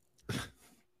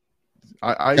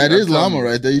 That is Llama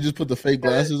right there. You just put the fake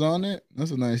glasses on it.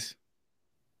 That's a nice.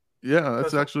 Yeah,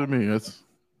 that's actually me. That's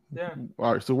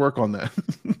all right. So work on that.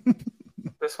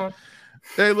 This one.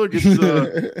 Hey, look, it's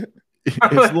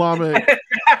Llama.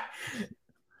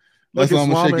 That's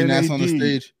Llama shaking ass on the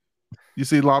stage. You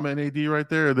see Llama and AD right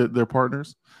there? They're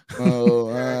partners.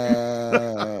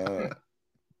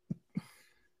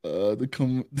 Oh,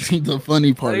 the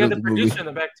funny part. They got the producer in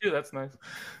the back too. That's nice.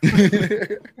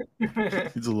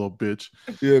 He's a little bitch.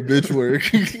 Yeah, bitch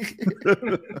work.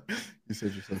 You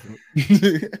said yourself up.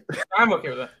 I'm okay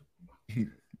with that.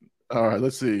 All right,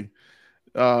 let's see.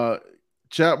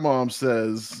 Chat mom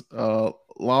says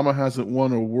Llama hasn't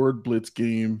won a word blitz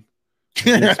game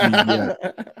against me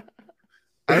yet.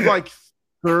 I'm like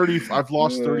 30. I've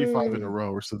lost 35 in a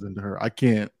row or something to her. I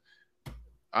can't.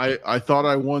 I thought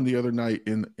I won the other night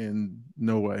in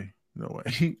no way.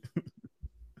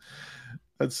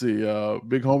 Let's see.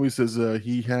 Big homie says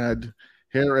he had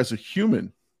hair as a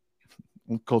human.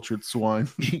 Cultured swine.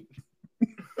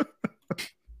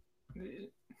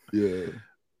 Yeah.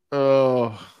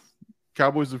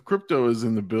 Cowboys of Crypto is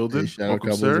in the building. Hey, shout out Welcome,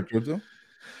 Cowboys sir. of Crypto. He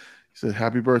said,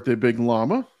 "Happy birthday, Big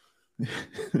Llama."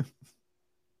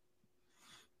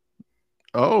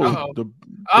 Uh-oh.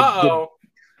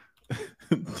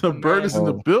 The bird is in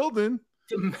the building.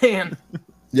 The man.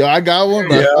 Yo, I got one,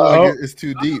 but I feel like it's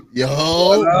too deep. Yo,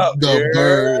 up, the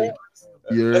bird.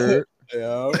 You're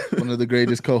Yeah. one of the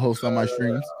greatest co-hosts on my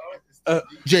streams.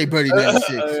 Jay Birdie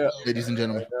 96, ladies and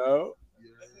gentlemen.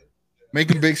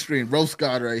 Making big screen. Roast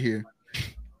God right here.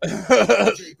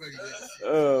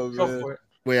 Oh, Go man. for it.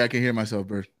 Wait, I can hear myself,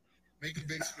 Bird.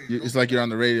 It's like you're on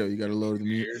the radio. You got to lower the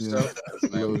music.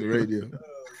 Lower the radio.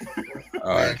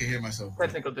 All right. I can hear myself.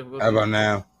 Technical difficulty. How about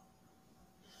now?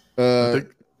 I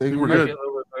think we're Might be good. a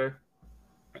little bit better.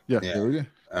 Yeah. There we go.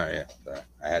 All right, yeah. Sorry.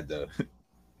 I had the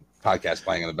podcast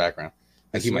playing in the background.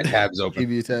 I keep my tabs open. Keep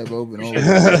your tab open.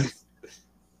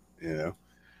 You know.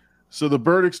 So the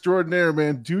bird extraordinaire,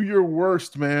 man, do your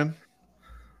worst, man.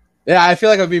 Yeah, I feel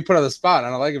like I'm being put on the spot. I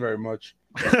don't like it very much.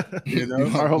 You know, All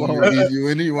right, hold on. You want me to ease you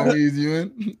in? You want me to ease you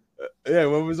in? Yeah,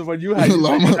 what was the one you had?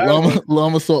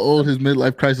 Llama so old his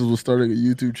midlife crisis was starting a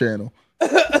YouTube channel.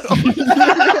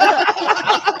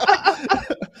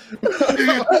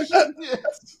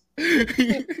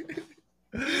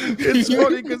 It's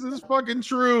funny because it's fucking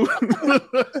true.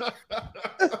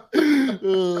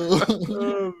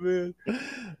 Oh man.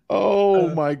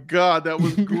 Oh my god, that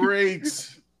was great.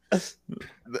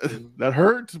 That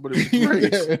hurt, but it was great.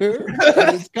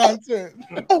 It's content.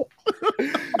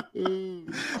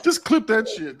 Just clip that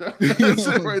shit. That's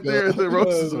it right there. The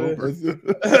roast is over.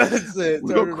 That's it.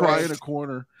 We go cry in a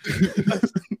corner.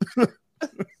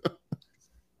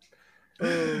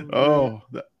 Oh,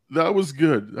 that was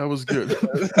good. That was good.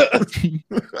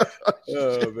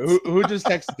 Oh, man. Who just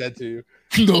texted that to you?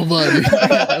 Nobody.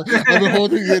 I've been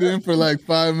holding it in for like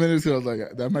 5 minutes. I was like,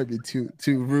 that might be too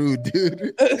rude,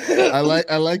 dude. I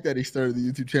like that he started the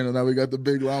YouTube channel. Now we got the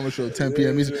Big Llama Show, 10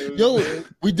 p.m. Yo,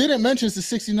 we didn't mention it's the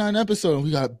 69 episode, and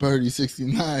we got Birdie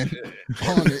 69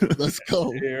 on it. Let's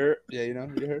go. Here. Yeah, you know,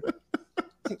 you heard.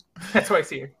 That's why I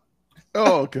see her.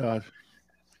 Oh god.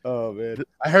 Oh man.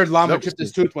 I heard Llama That was chipped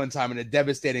his good. tooth one time in a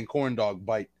devastating corn dog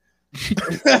bite.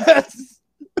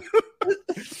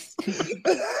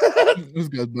 This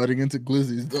guy's butting into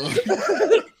glizzies, dog.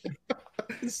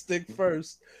 Stick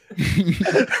first.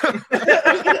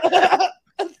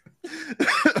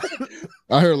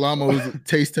 I heard Llama was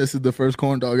taste tested the first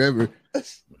corn dog ever.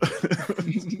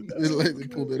 They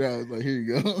pulled it out. I was like, here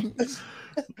you go.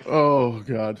 Oh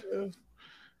god.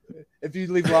 If you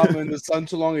leave Llama in the sun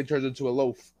too long, it turns into a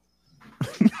loaf.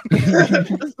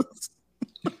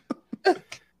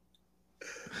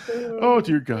 Oh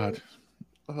dear God.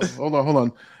 Hold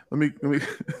on. Let me. And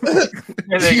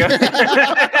there you go.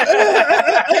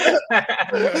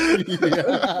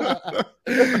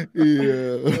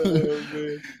 Yeah.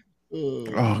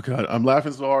 Oh God, I'm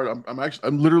laughing so hard.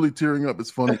 I'm literally tearing up. It's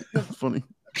funny. It's funny.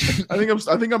 I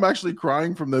think I'm actually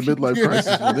crying from the midlife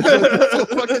crisis. It's so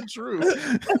fucking true.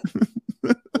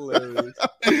 Hilarious.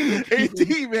 AD,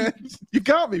 man, you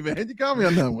got me, man. You got me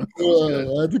on that one. I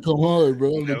had to come hard,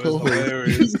 bro. I'm the That was co-host.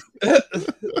 hilarious.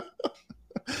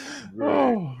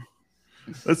 Oh.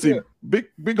 Let's see. Big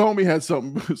homie had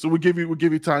something, so we'll give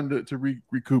you time to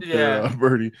recoup there,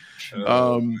 Birdie.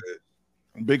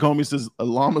 Big homie says a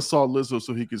llama saw Lizzo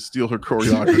so he could steal her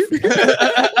choreography.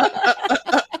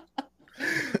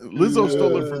 Lizzo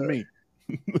stole it from me.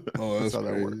 Oh, that's how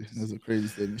that crazy. works. That's a crazy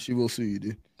statement. She will sue you,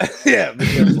 dude. Yeah.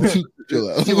 Chill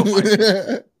out.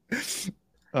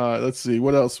 Let's see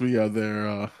what else we got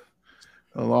there.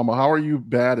 Llama, how are you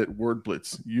bad at word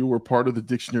blitz? You were part of the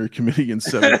dictionary committee in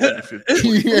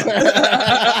 1750.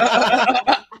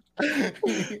 Yeah.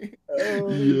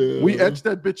 We etched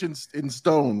that bitch in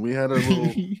stone. We had a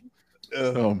little.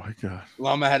 Oh my god.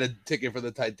 Llama had a ticket for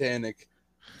the Titanic.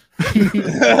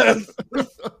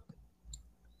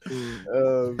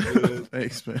 Oh, man.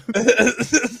 Thanks, man.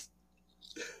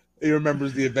 He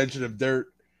remembers the invention of dirt.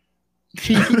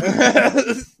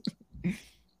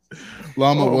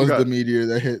 Llama Oh, was God. the meteor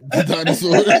that hit the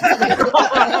dinosaurs.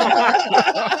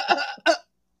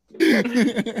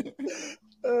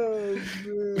 Oh,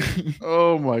 man.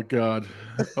 Oh my god.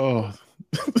 Oh,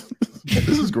 this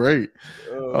is great.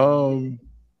 Llama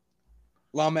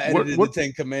edited what- the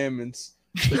 10 Commandments.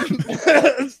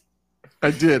 I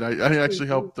did. I actually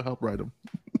helped write them.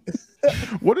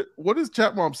 What is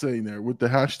Chat Mom saying there with the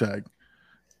hashtag?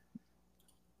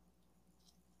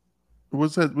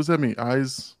 What's that mean?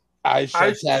 Eyes. Eyes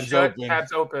shut, tabs open.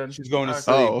 Tabs open. She's going to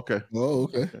sleep. Oh, okay. Oh,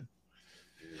 okay.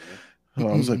 Oh,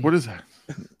 I was like, what is that?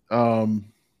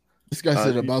 This guy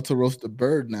said you- about to roast a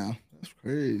bird now. That's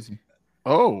crazy.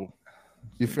 Oh,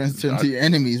 Your friends turn to your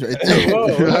enemies right there. Whoa,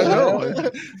 I know.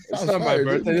 It's not my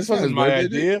birthday. This wasn't my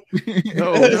idea.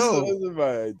 No, This no. wasn't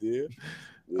my idea.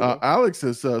 Alex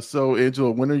says, so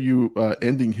Angela, when are you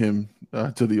ending him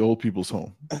to the old people's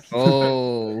home?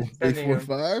 Oh, Sending him.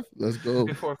 845. Let's go.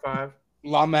 Before 5.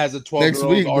 Llama has a Next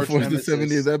 12-year-old week arch before the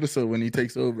nemesis. 70th episode when he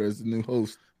takes over as the new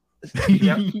host.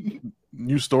 Yep.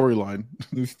 New storyline.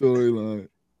 New storyline.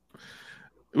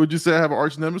 Would you say I have an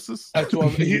arch nemesis? A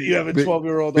 12, you have a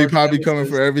 12-year-old They arch probably nemesis. coming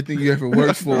for everything you ever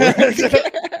worked for.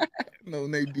 No,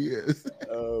 Nate Diaz.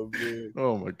 Oh man.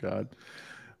 Oh my god.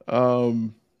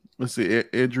 Let's see.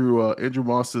 Andrew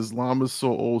Moss says Llama's so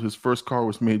old his first car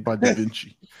was made by Da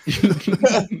Vinci.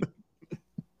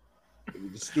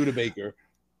 Studebaker.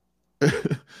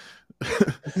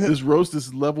 This roast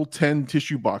is level 10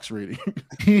 tissue box rating.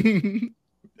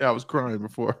 Yeah, I was crying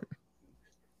before.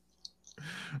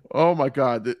 Oh my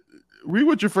god. Read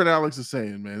what your friend Alex is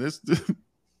saying, man.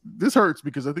 This hurts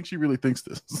because I think she really thinks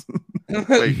this.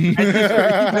 Wait.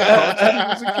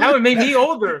 That would make me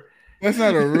older. That's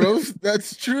not a roast.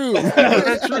 That's true.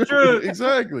 That's true.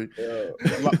 Exactly.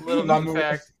 Little known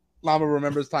fact. Llama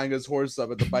remembers tying his horse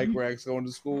up at the bike racks going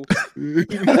to school.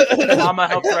 Llama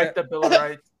helped write the Bill of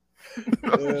Rights.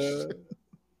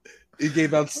 He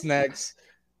gave out snacks.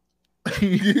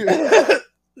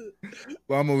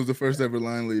 Llama was the first ever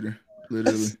line leader,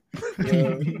 literally.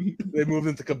 They moved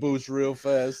into caboose real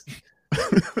fast.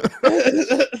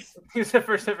 He was the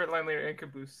first ever line leader in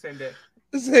Caboose, same day.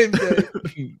 Same day.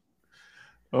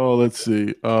 Oh, let's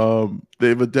see.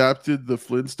 They've adapted the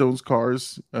Flintstones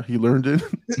cars. He learned it.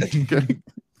 Okay.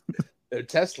 They're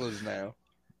Teslas now.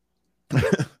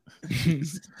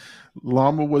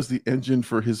 Llama was the engine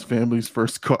for his family's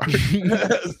first car.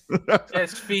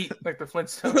 His feet, like the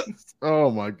Flintstones.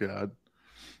 Oh my god.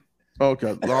 Oh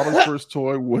god. Llama's first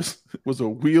toy was a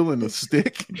wheel and a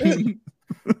stick.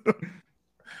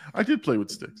 I did play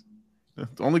with sticks.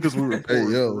 Only because we were poor.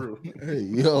 Hey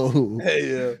yo. Hey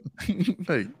yo.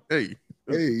 Hey, Hey.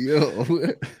 Hey yo.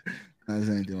 There's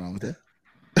anything wrong with that.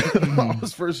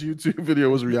 Llama's first YouTube video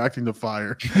was reacting to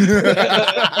fire.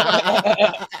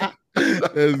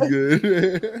 That's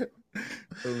good.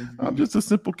 I'm just a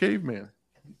simple caveman.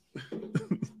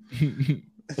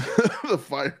 The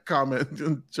fire comment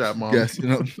in chat, mom.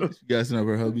 Gassing up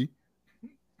her hubby.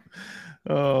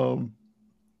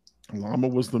 Llama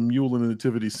was the mule in the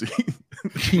nativity scene.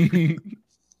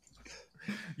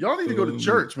 Y'all need to go to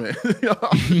church, man.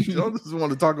 Y'all just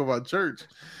want to talk about church.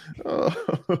 Oh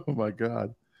my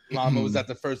god. Llama was at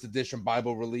the first edition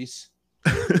Bible release.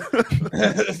 He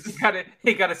got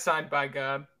it signed by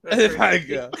God. My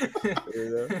God.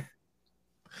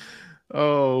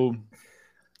 Oh,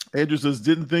 Andrew says,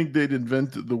 didn't think they'd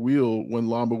invent the wheel when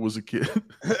Llama was a kid.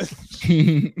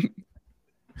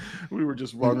 We were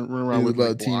just running around with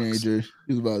about blocks. teenagers.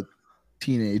 He was about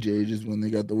teenage ages when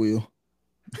they got the wheel.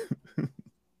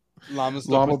 Llama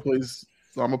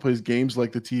plays games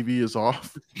like the TV is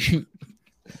off.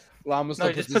 Llama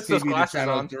still just puts his puts those TV to glasses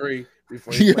channel on. 3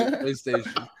 before he plays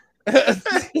PlayStation.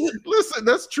 Listen,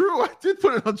 that's true. I did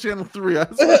put it on channel 3.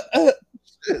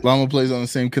 Llama plays on the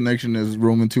same connection as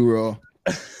Roman 2 Raw.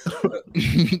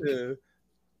 Yeah.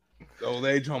 The old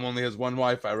age home only has one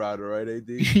Wi-Fi router, right, AD?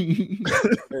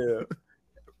 Yeah.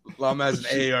 Llama has an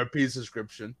AARP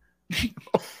subscription.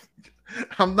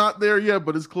 I'm not there yet,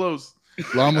 but it's close.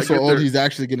 Llama's so old, he's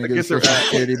actually going to get his Social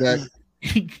Security back.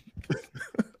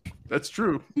 That's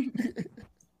true.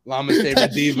 Llama's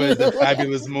favorite diva is the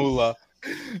fabulous Moolah.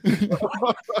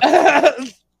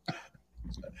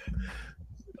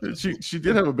 She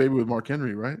did have a baby with Mark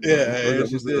Henry, right? Yeah,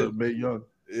 she did. Mae Young.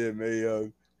 Yeah, Mae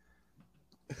Young.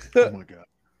 Oh my god.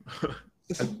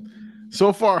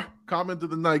 So far, comment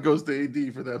of the night goes to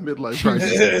AD for that midlife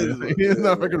crisis. He's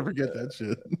never gonna forget that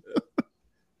shit.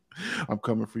 I'm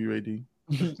coming for you, AD.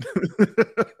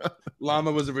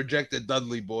 Llama was a rejected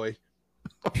Dudley boy.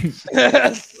 And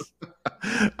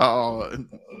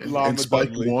Spike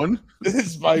Dudley. won.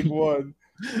 Spike won.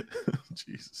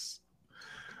 Jesus.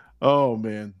 Oh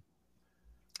man,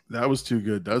 that was too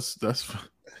good. That's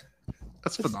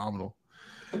phenomenal.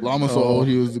 Llama's so old,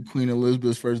 he was the Queen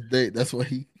Elizabeth's first date. That's why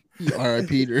he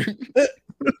RIP'd her.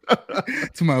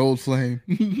 To my old flame.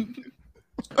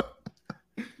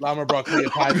 Llama brought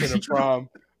Cleopatra to prom.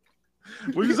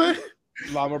 What did you say?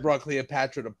 Llama brought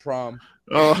Cleopatra to prom.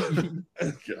 Oh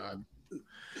God.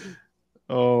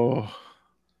 Oh.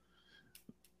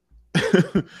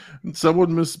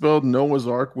 Someone misspelled Noah's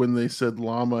Ark when they said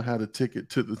Llama had a ticket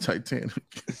to the Titanic.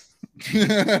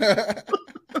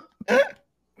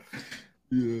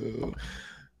 Yeah.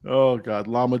 Oh God,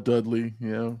 Llama Dudley,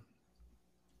 yeah.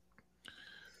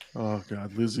 Oh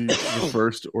God, Lizzie the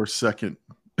first or second.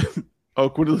 Oh,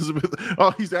 Queen Elizabeth.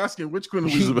 Oh, he's asking which Queen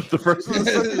Elizabeth, the first or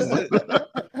the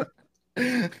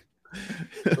second.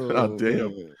 Oh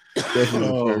damn. Man. Definitely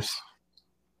the first.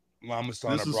 Llama's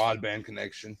still on a broadband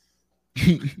connection. I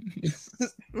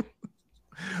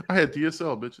had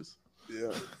DSL, bitches. Yeah.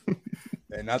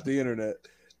 And not the internet.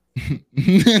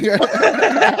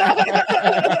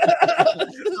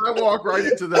 I walked right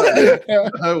into that.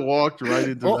 Man. I walked right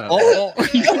into that.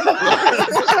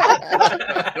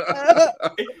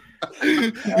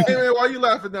 Hey man, why are you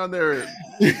laughing down there?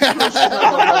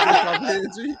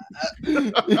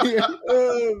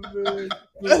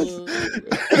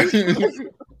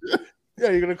 Yeah,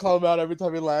 you're gonna call him out every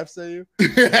time he laughs at you.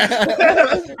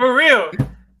 For real.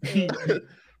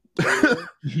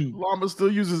 Llama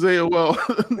still uses AOL.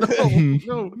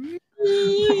 No.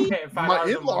 My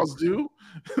in-laws do.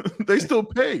 They still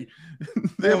pay.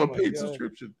 They have a paid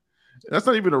subscription. That's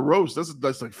not even a roast.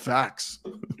 That's like facts.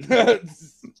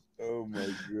 Oh my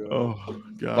god. Oh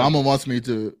god. Llama wants me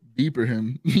to beeper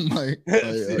him my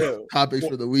topics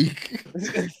for the week.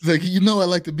 It's like, I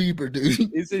like the beeper, dude.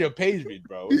 He said, "Yo, page me,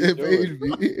 bro." Yeah, page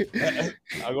me.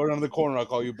 I'll go down to the corner. I'll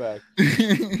call you back.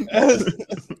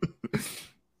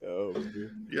 Oh,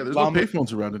 yeah, there's no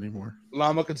payphones around anymore.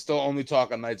 Llama can still only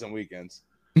talk on nights and weekends.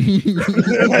 That's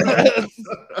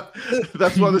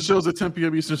why the show's at 10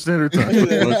 p.m. Eastern Standard Time.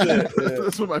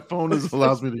 That's what my phone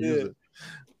allows me to use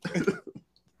it.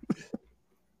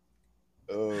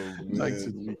 Oh, man. Nights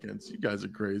and weekends. You guys are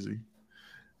crazy.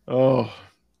 Oh.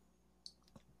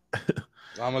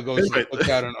 Llama goes to the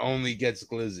cookout and only gets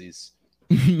glizzies.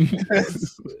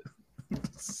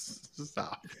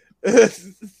 Stop.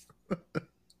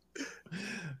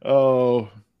 Oh.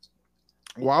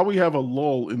 While we have a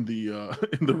lull in the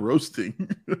roasting,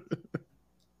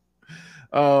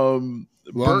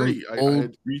 Birdie, I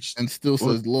had reached and still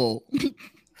says lol.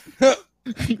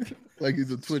 Like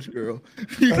he's a Twitch girl.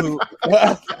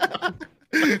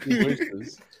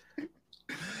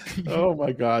 Oh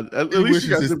my god! At least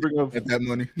you guys didn't bring up that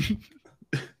money.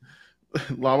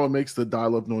 Llama makes the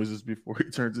dial-up noises before he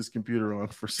turns his computer on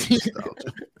for some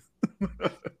nostalgia.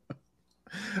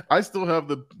 I still have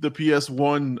the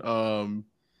PS1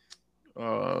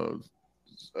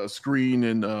 screen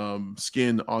and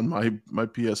skin on my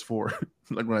PS4.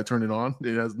 Like when I turn it on,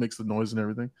 it makes the noise and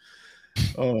everything.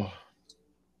 Oh.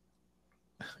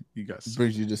 You guys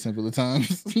brings you to simpler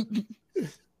times.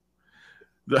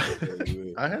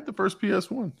 I had the first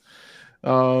PS1.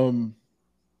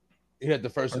 You had the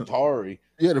first Atari.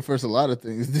 You had the first a lot of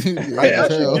things. Dude. I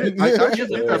actually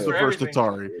did have the first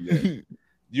Atari.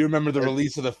 Do you remember the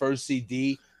release of the first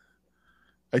CD?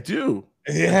 I do.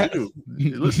 Yeah. I do.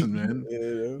 Listen, man.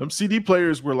 Yeah. Them CD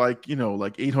players were like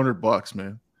 $800,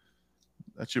 man.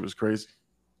 That shit was crazy.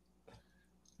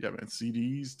 Yeah, man.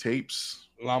 CDs, tapes.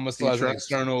 Llama still has an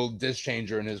external disc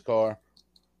changer in his car.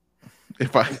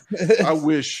 If I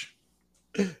wish,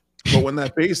 but when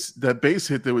that bass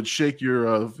hit, that would shake your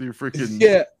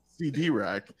freaking CD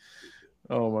rack.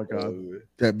 Oh my god,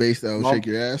 that bass that would shake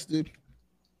your ass, dude.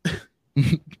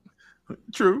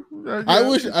 True. I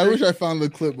wish I found the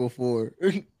clip before.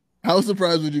 How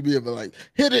surprised would you be if like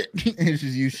hit it and it's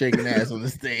just you shaking ass on the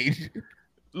stage?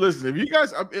 Listen, if you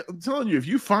guys, I'm telling you, if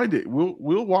you find it,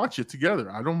 we'll watch it together.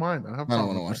 I don't mind. I don't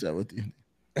want to watch that with you.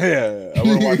 Yeah, I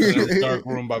want to watch it in a dark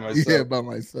room by myself. Yeah, by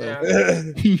myself.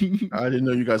 Yeah. I didn't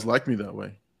know you guys liked me that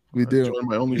way. We do. Join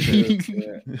my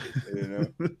OnlyFans.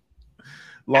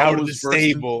 Out of the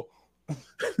stable.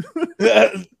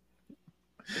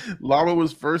 Llama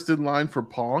was first in line for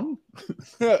Pong.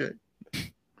 Okay.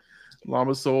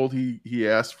 Llama sold. He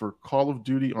asked for Call of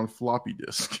Duty on floppy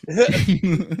disk.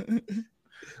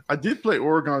 I did play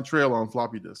Oregon Trail on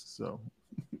floppy disk. So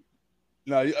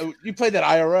no, you played that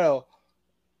IRL.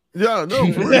 Yeah, no,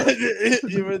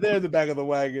 you were there in the back of the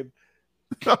wagon.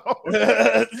 No.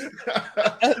 I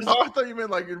thought you meant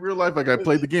like in real life, like I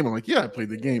played the game. I'm like, yeah, I played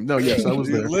the game. No, yes, I was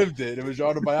there. You lived it. It was your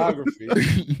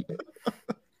autobiography.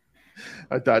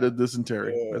 I died of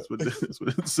dysentery. Yeah. That's what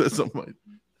it says on my.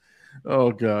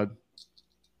 Oh god.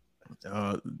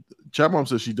 Chat Mom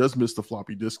says she does miss the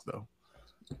floppy disk though.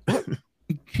 That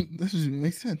doesn't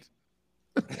make sense.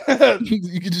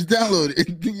 You can just download it.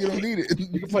 You don't need it.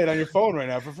 You can play it on your phone right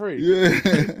now for free.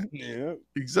 Yeah.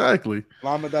 Exactly.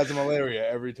 Llama dies of malaria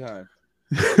every time.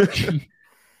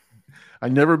 I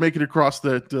never make it across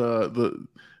that the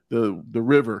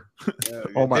river.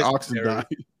 All my oxen died.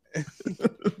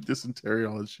 Dysentery,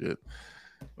 all that shit.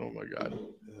 Oh my god.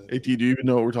 AT, do you even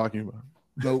know what we're talking about?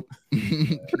 Nope.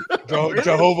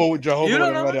 Jehovah would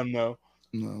let him know.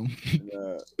 No.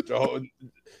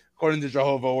 According to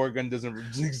Jehovah, Oregon doesn't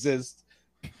exist.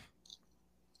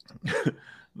 Here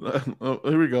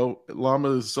we go.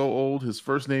 Llama is so old, his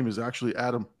first name is actually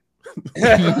Adam.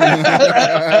 Man.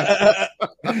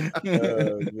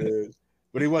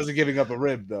 But he wasn't giving up a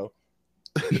rib, though.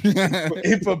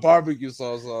 He put barbecue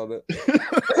sauce on it.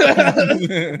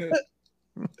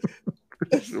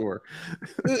 Sure.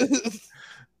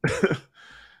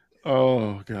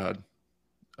 Oh God.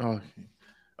 Oh,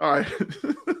 all right.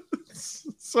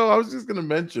 So I was just gonna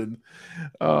mention.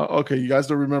 Okay, you guys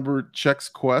don't remember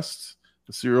Chex Quest,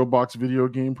 the cereal box video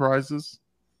game prizes?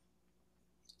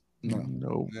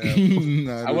 No.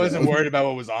 No, I wasn't worried about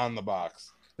what was on the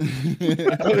box. I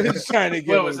was trying to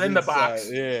get What was in the box.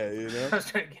 Yeah, you know. I was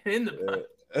trying to get in the box.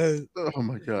 Oh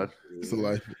my God. It's a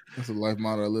life. That's a life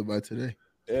motto I live by today.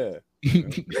 Yeah.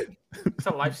 It's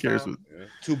a lifestyle.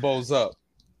 2 bowls up.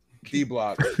 D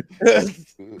block.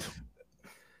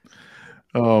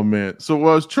 Oh man. So what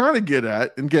I was trying to get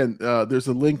at, and again, there's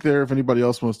a link there if anybody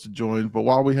else wants to join. But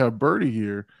while we have Birdie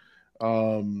here,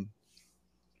 and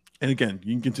again,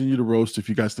 you can continue to roast if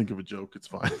you guys think of a joke. It's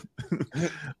fine.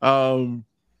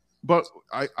 But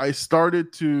I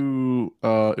started to.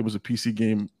 It was a PC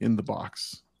game in the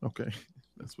box. Okay,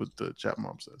 that's what the chat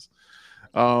mom says.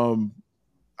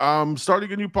 I'm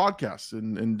starting a new podcast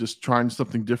and just trying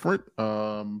something different.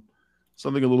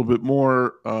 Something a little bit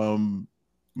more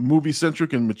movie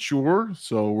centric and mature.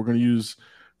 So we're going to use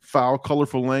foul,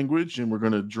 colorful language, and we're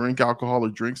going to drink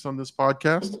alcoholic drinks on this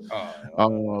podcast.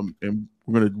 And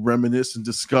we're going to reminisce and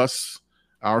discuss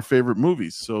our favorite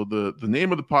movies. So the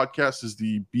name of the podcast is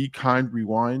the Be Kind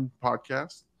Rewind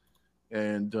podcast,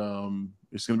 and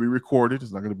it's going to be recorded.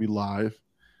 It's not going to be live.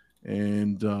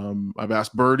 And I've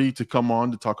asked Birdie to come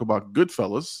on to talk about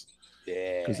Goodfellas,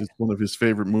 because it's one of his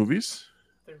favorite movies.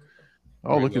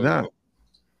 Oh, look at that!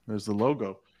 There's the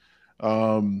logo.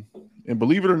 And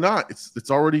believe it or not,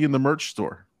 it's already in the merch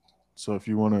store. So if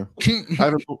you want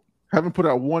to, haven't put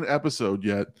out one episode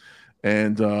yet,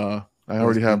 and I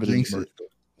already have it in the merch store.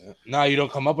 No, you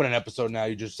don't come up with an episode now.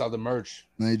 You just sell the merch.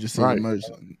 Now you just sell the merch.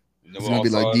 It's gonna be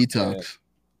like Detox.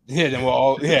 Yeah,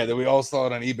 then we all saw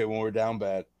it on eBay when we're down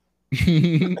bad.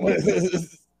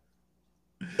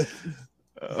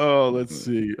 Oh, let's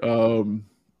see.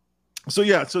 So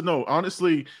no,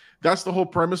 honestly, that's the whole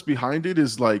premise behind it,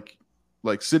 is like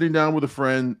sitting down with a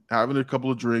friend, having a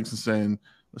couple of drinks and saying,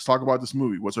 let's talk about this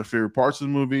movie. What's our favorite parts of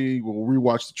the movie? We'll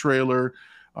rewatch the trailer,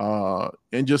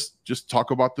 and just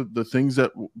talk about the things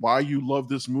that why you love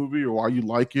this movie, or why you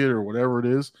like it, or whatever it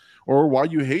is, or why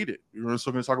you hate it. We're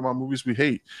also going to talk about movies we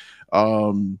hate.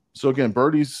 So again,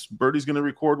 Birdie's going to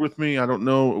record with me. I don't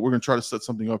know. We're going to try to set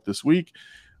something up this week.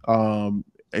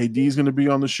 AD is going to be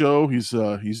on the show. He's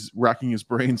racking his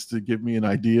brains to give me an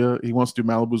idea. He wants to do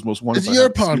Malibu's Most Wanted. It's your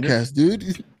podcast, dude.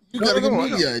 You got to give me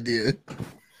the idea.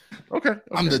 Okay.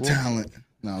 I'm the talent.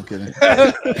 No, I'm kidding.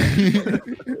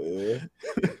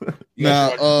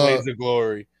 Now, Blades of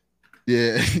Glory.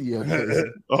 Yeah.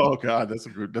 Oh God, that's a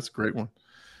great one.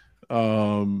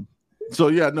 So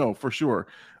yeah, no, for sure.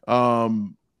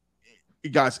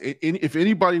 Guys, if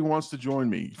anybody wants to join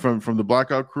me from the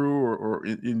Blackout crew or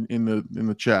in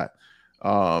the chat,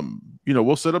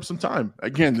 we'll set up some time.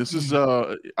 Again, this is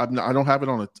I don't have it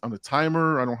on a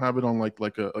timer. I don't have it on like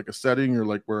a setting, or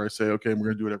like where I say, okay, we're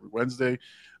gonna do it every Wednesday.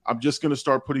 I'm just gonna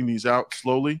start putting these out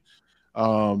slowly,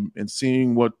 and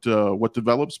seeing what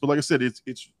develops. But like I said,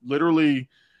 it's literally,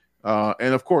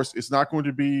 and of course, it's not going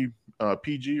to be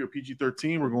PG or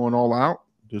PG-13. We're going all out.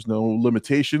 There's no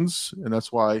limitations, and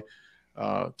that's why.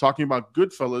 Talking about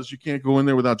Goodfellas, you can't go in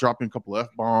there without dropping a couple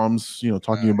F-bombs,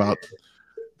 talking about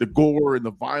the gore and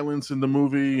the violence in the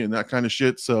movie and that kind of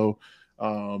shit. So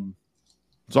I'm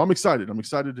excited. I'm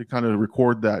excited to kind of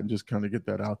record that and just kind of get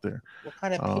that out there. What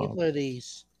kind of people are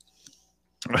these?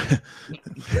 What kind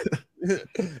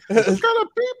of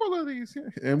people are these?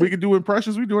 And we can do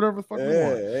impressions. We do whatever the fuck we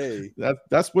want.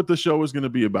 That's what the show is going to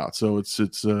be about. So it's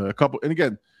a couple. And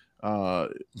again,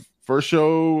 first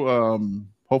show,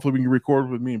 hopefully we can record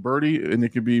with me and Birdie, and it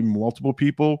could be multiple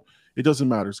people. It doesn't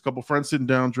matter. It's a couple friends sitting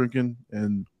down, drinking,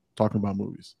 and talking about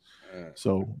movies.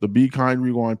 So the Be Kind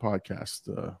Rewind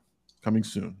podcast coming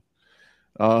soon.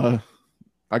 I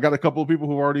got a couple of people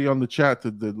who are already on the chat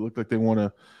that look like they want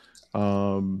to.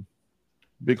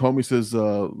 Big Homie says,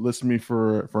 listen to me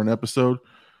for an episode.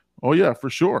 Oh yeah, for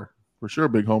sure,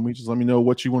 Big Homie. Just let me know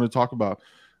what you want to talk about,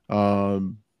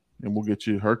 and we'll get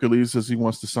you. Hercules says he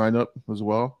wants to sign up as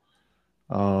well.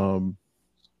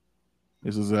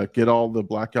 This is get all the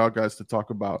Blackout guys to talk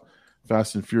about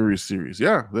Fast and Furious series.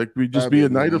 Yeah, like we just be a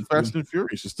night of Fast and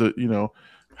Furious, just to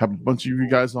have a bunch of you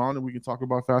guys on, and we can talk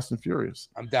about Fast and Furious.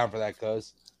 I'm down for that,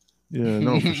 cuz. Yeah,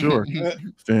 no, for sure.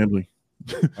 Family.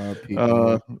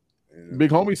 Big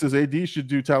Homie says AD should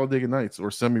do Talladega Nights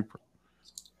or semi-pro.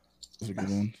 That's a good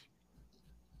one.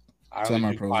 I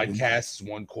only do podcasts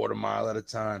 1/4 mile at a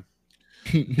time.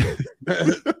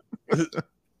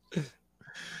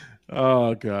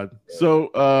 Oh God.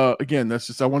 So again, that's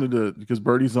just I wanted to because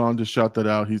Birdie's on to shout that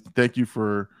out. Thank you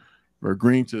for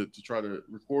agreeing to try to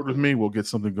record with me. We'll get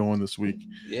something going this week.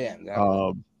 Yeah.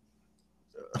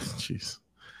 Jeez.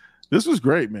 This was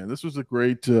great, man. This was a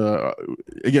great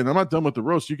again, I'm not done with the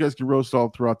roast. You guys can roast all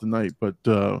throughout the night, but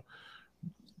do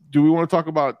we want to talk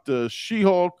about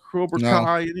She-Hulk, Cobra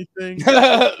Kai, anything?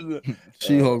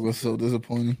 She-Hulk was so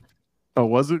disappointing. Oh,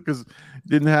 was it? Because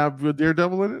didn't have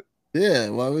Daredevil in it? Yeah,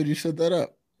 why would you set that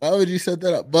up?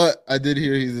 But I did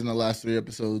hear he's in the last 3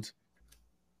 episodes.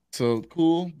 So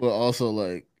cool, but also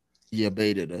like you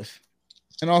baited us.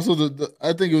 And also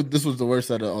I think this was the worst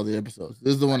out of all the episodes.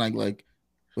 This is the one I like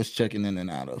was checking in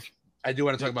and out of. I do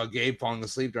want to talk about Gabe falling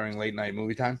asleep during late night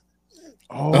movie time.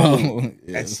 Oh,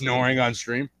 yeah. And snoring on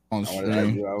stream. On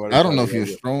stream. I don't know if he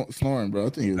was snoring, bro. I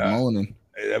think he was moaning.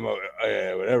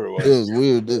 Whatever it was. It was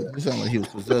weird. It sounded like he was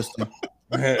possessed.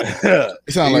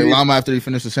 It sounded like Llama after he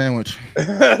finished the sandwich.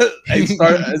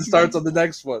 It starts on the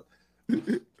next one.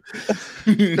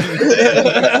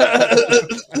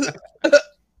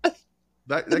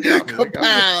 That got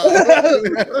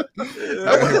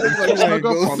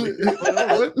me.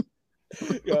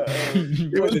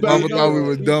 Mama thought we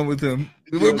were done with him.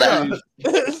 We were back.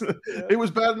 It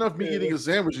was bad enough me eating a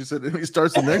sandwich. He said he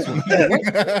starts the next one.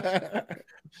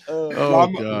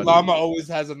 Llama always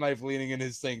has a knife leaning in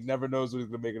his sink. Never knows when he's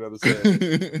gonna make another sandwich.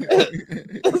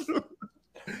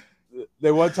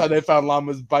 Then one time they found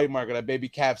Llama's bite mark on a baby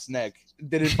calf's neck.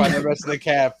 Didn't find the rest of the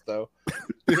calf though.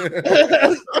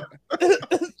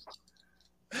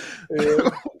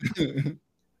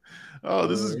 Oh,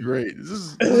 this is great. This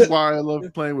is why I love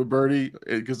playing with Birdie,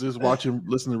 because just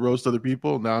listen to roast other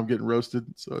people. Now I'm getting roasted,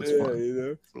 so it's fun.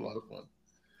 It's a lot of fun.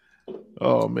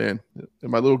 Oh man,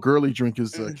 and my little girly drink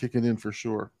is kicking in for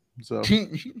sure. So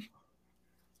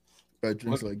I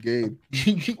drinks like Gabe.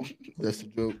 That's a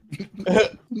joke.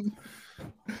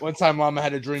 One time, Llama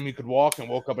had a dream he could walk and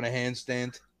woke up in a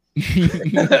handstand.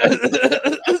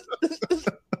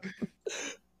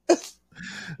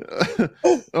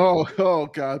 oh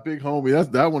God, big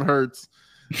homie. That one hurts.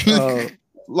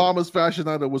 Llama's fashion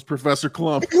item was Professor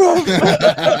Clump.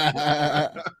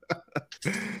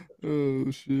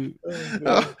 Oh shit.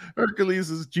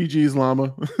 Hercules is GG's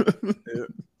Llama.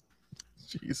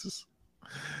 Jesus.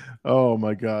 Oh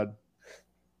my God.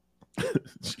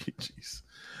 Jeez.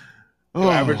 Oh,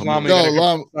 average Llama,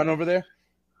 Llama over there.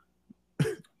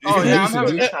 Oh yeah, I'm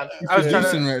having a good time. I was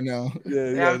trying right now.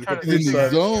 Yeah, I'm trying to He's in the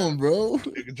zone, bro.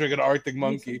 You can drink an Arctic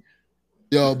monkey.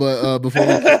 Yo, but before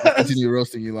we continue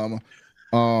roasting you, Llama,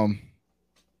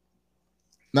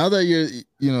 now that you're,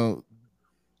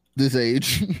 this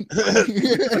age.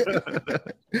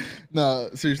 No,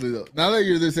 seriously though. Now that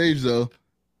you're this age though,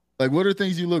 like what are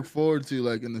things you look forward to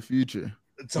like in the future?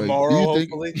 Tomorrow, like,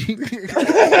 hopefully.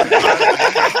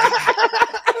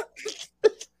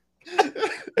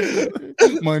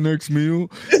 My next meal.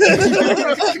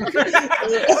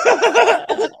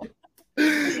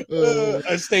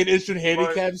 A state issued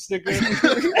handicap sticker.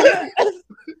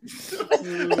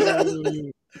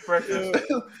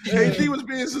 AD was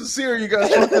being sincere. You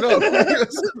guys fucked it up.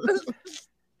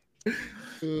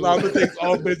 Llama thinks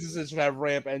all businesses should have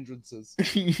ramp entrances.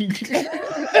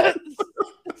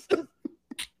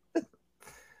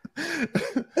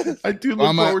 I do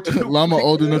look forward to Llama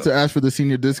old enough to ask for the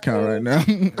senior discount right now.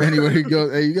 Anywhere he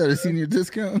goes, hey, you got a senior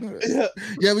discount?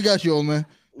 Yeah, we got you, old man.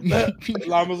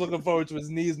 Llama's looking forward to his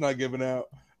knees not giving out.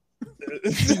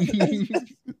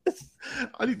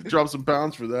 I need to drop some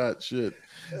pounds for that shit.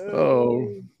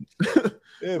 Oh,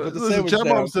 yeah, but listen,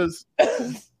 Chat says,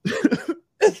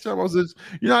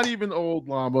 you're not even old,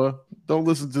 Llama. Don't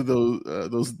listen to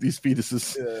these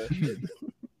fetuses. Yeah.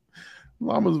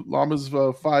 Llama's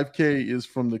 5K is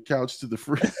from the couch to the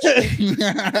fridge.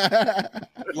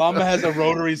 Llama has a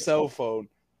rotary cell phone.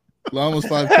 Llama's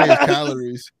 5K is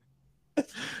calories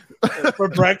for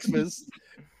breakfast.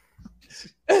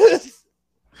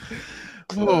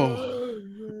 Oh,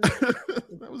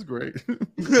 that was great.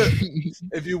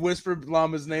 If you whisper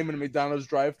Llama's name in a McDonald's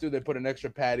drive-thru, they put an extra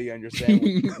patty on your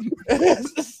sandwich.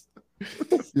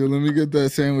 Yo, let me get that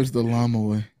sandwich the Llama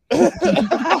way.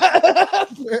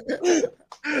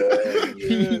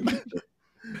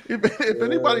 If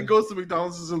anybody goes to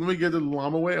McDonald's and says, let me get the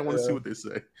Llama way, I want to see what they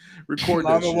say. Record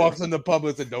Llama that shit. walks in the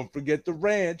Publix and don't forget the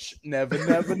ranch. Never,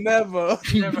 never, never.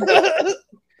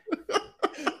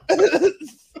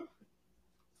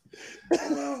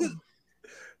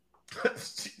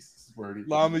 Jesus, Birdie.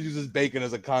 Llama uses bacon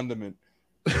as a condiment.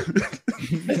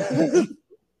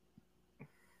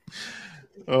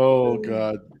 Oh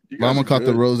God. Llama caught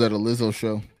the rose at a Lizzo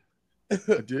show.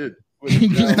 I did.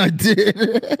 I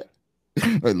did.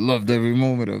 I loved every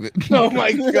moment of it. Oh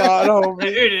my god, I homie.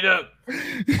 ate it up.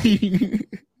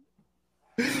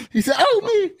 He said, "Oh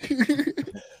me."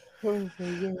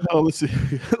 Oh, let's see.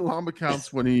 Llama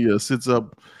counts when he sits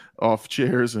up off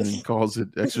chairs and calls it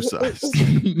exercise.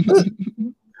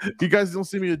 You guys don't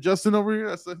see me adjusting over here?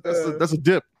 That's a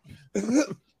dip.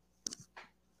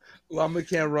 Llama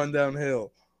can't run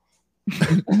downhill.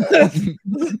 It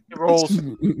rolls.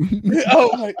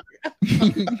 Oh my!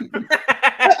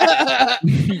 I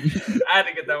had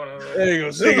to get that one out of the way. There you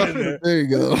go. Sing it in there. There you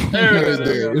go. There we go, Right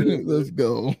there we there. Let's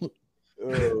go.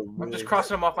 Oh, I'm just man.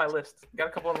 crossing them off my list. Got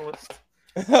a couple on the list.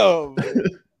 Oh, man.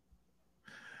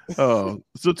 Oh,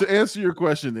 so to answer your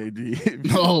question, AD.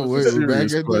 Oh, wait, it's a we're back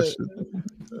serious at question.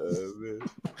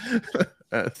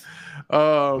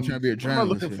 I'm trying to be a What am I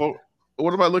journalist. looking for?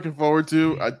 What am I looking forward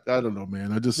to? I don't know,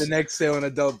 man. I just The next sale in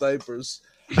adult diapers.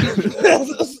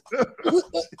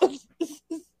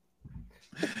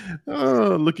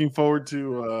 looking forward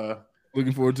to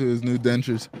Looking forward to his new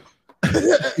dentures.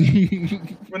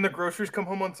 When the groceries come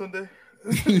home on Sunday.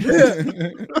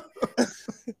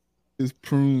 His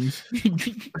prunes.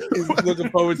 He's looking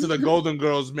forward to the Golden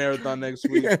Girls marathon next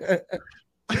week. there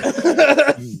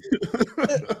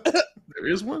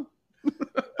is one.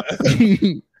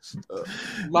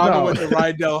 Llama No. went to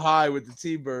Rydell High with the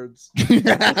T-Birds.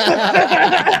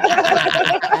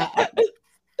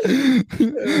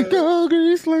 Go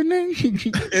Grease Lightning.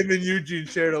 Him and Eugene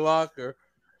shared a locker.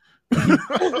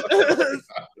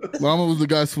 Llama was the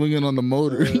guy swinging on the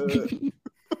motor,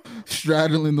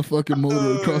 straddling the fucking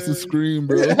motor across the screen,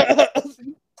 bro.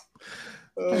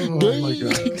 Oh my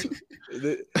god.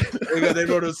 They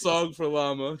wrote a song for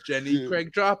Llama. Jenny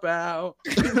Craig Dropout.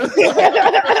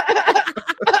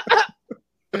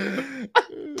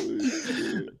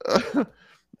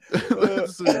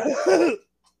 Let's see.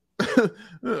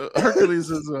 Hercules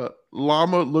says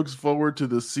Llama looks forward to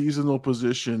the seasonal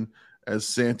position as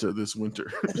Santa this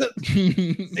winter.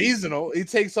 Seasonal. He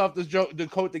takes off the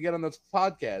coat to get on the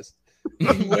podcast.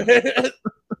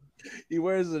 He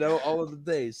wears it all of the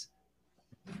days.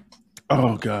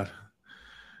 Oh god.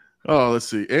 Oh, let's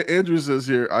see. Andrew says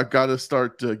here, I got to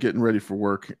start getting ready for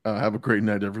work. Have a great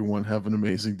night, everyone. Have an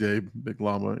amazing day, Big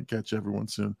Llama. Catch everyone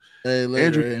soon. Hey,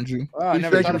 later, Andrew. Oh, I We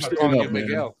never thank thought you for about calling staying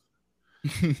you up,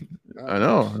 man. Miguel. I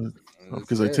know,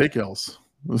 because I take L's.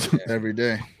 Every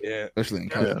day, Yeah. especially in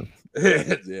Yeah. college.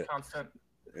 Yeah. Constant.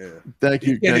 Yeah. Thank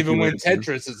you. You can't thank even you, win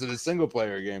Andrew. Tetris. It's a single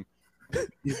player game.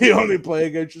 You only play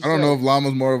against I yourself. don't know if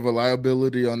Llama's more of a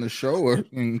liability on the show or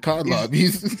in COD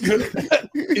lobbies.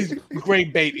 He's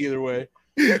great bait either way.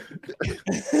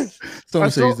 Someone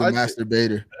say he's a I-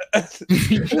 masturbator.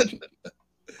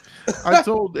 I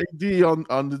told AD on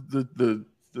the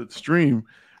stream,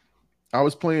 I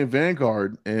was playing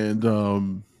Vanguard and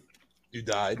You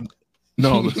died.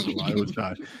 no, this is why I was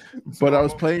dying. But I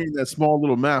was playing that small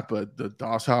little map at the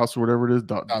DOS house or whatever it is.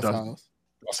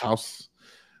 DOS house.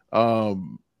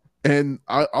 And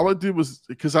all I did was,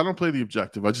 because I don't play the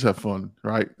objective, I just have fun,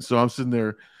 right? So I'm sitting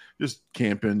there just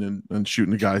camping and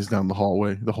shooting the guys down the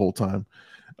hallway the whole time.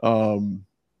 And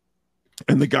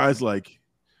the guy's like,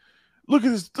 look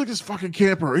at this fucking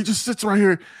camper. He just sits right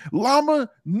here. Llama,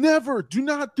 do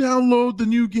not download the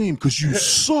new game because you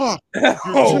suck. You're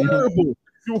terrible.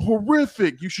 You're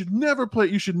horrific. You should never play.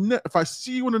 If I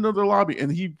see you in another lobby.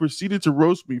 And he proceeded to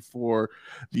roast me for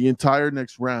the entire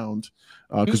next round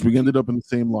because we ended up in the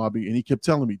same lobby. And he kept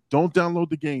telling me, "Don't download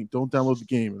the game. Don't download the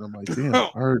game." And I'm like, "Damn, I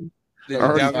heard." Did I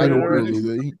already you download played it it already?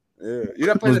 Really? Yeah. You're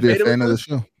not playing Must the be a beta fan with of the us?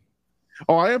 show.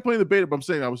 Oh, I am playing the beta, but I'm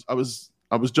saying I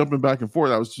was jumping back and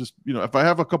forth. I was just, if I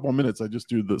have a couple of minutes, I just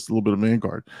do this little bit of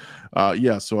Vanguard.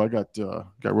 Yeah, so I got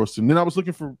roasted. And then I was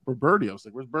looking for Birdie. I was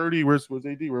like, "Where's Birdie? Where's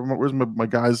AD? Where's my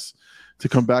guys to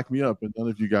come back me up?" And none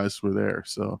of you guys were there.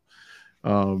 So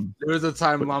There was a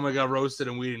time Llama got roasted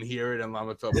and we didn't hear it, and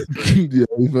Llama felt betrayed. Yeah,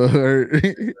 he felt hurt.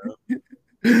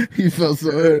 He felt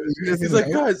so hurt. He's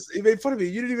like, "Guys, he made fun of me.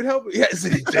 You didn't even help me." Yes,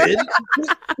 he did.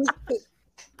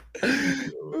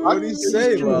 What did he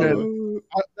say, Llama?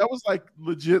 that was like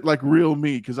legit, like real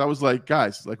me, because I was like,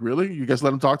 "Guys, like really? You guys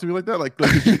let him talk to me like that? Like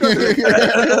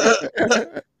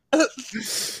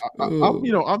I'm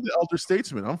the elder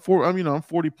statesman. I'm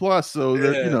 40 plus, so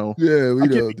that Yeah, we I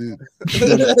know, can't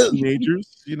dude.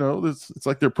 teenagers, it's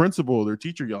like their principal or their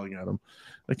teacher yelling at them.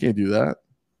 I can't do that.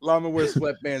 Llama wears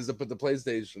sweatbands to put the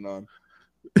PlayStation on.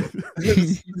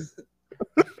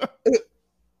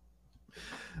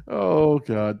 Oh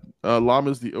god,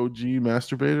 Llama's the OG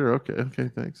masturbator. Okay,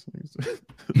 thanks.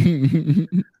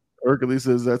 Hercules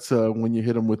says that's when you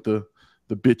hit him with the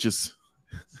bitches.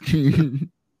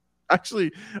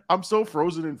 Actually, I'm so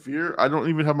frozen in fear. I don't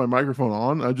even have my microphone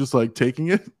on. I'm just like taking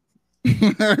it.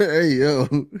 Hey yo.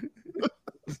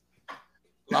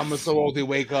 Llama's so old he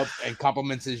wake up and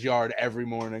compliments his yard every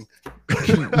morning. Shit,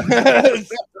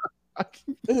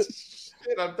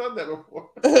 I've done that before.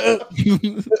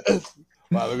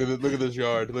 Wow, look at this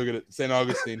yard. Look at it. St.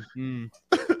 Augustine.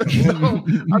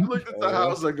 I've looked at the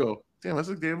house. I go, damn, that's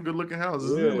a damn good looking house.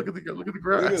 Isn't it? Look at the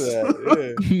grass. Look at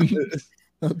that. Yeah.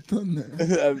 I've done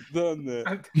that. I've done that.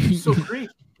 I'm so green.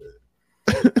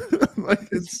 Like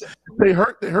they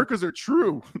hurt because they're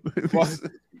true. What?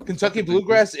 Kentucky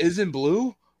bluegrass isn't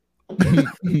blue?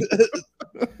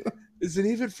 Is it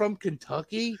even from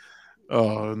Kentucky?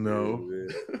 Oh no.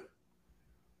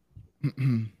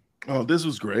 Oh, this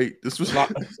was great. This was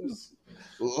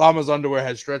Llama's underwear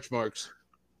has stretch marks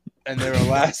and they're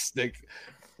elastic.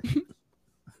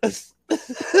 His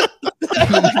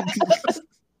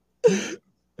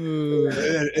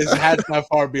hat's not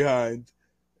far behind.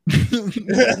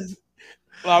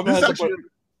 Llama has to put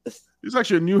it's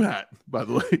actually a new hat, by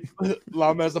the way.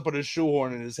 Llama has to put a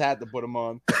shoehorn in his hat to put him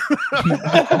on.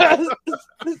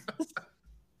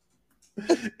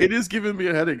 It is giving me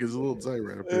a headache. It's a little tight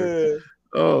right up there.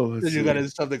 Oh, Then you got to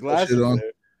stuff the glasses on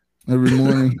there. every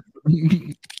morning.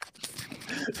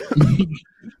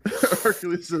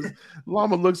 Hercules says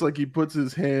Llama looks like he puts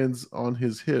his hands on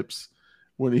his hips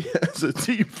when he has a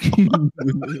deep.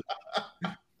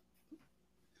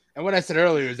 And what I said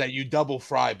earlier is that you double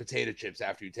fry potato chips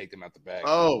after you take them out the bag.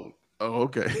 Oh,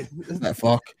 okay. That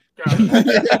fuck.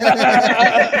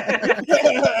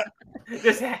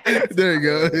 There you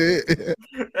go.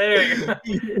 There you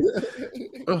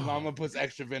go. Llama puts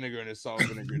extra vinegar in his salt and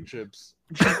vinegar chips.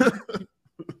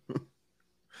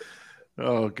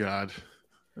 Oh God.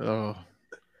 Oh,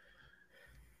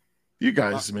 you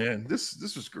guys, man,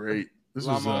 this was great. This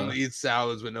Llama was only eats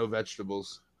salads with no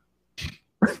vegetables.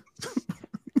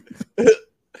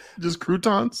 just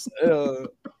croutons.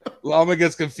 Llama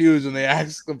gets confused when they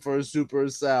ask him for a soup or a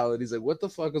salad. He's like, "What the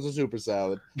fuck is a super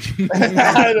salad?" And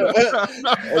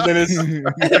then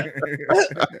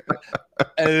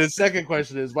his second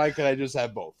question is, "Why can't I just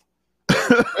have both?"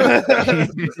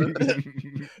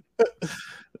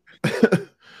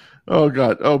 Oh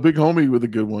God. Oh, big homie with a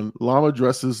good one. Llama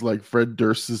dresses like Fred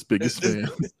Durst's biggest fan.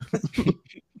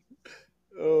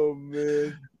 Oh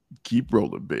man. Keep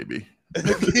rolling, baby.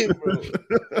 Keep rolling.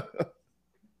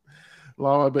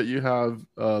 Llama, I bet you have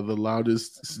the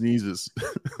loudest sneezes.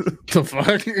 The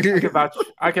fuck?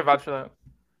 I can vouch for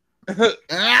that.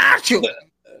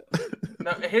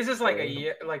 No, his is like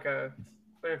a.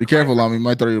 Be careful, Llama. You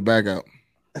might throw your back out.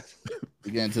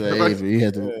 You get into that age where you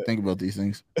have to think about these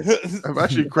things. I've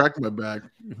actually cracked my back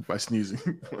by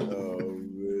sneezing. Oh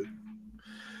man.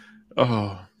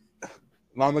 Oh.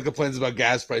 Llama complains about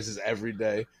gas prices every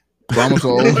day. Llama's so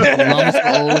old. Llama's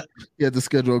so old. You had to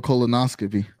schedule a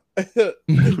colonoscopy.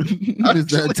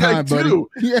 It's that time, buddy.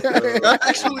 Yeah,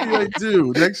 actually, I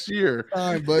do. Next year,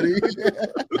 time, buddy.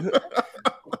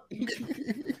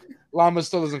 Llama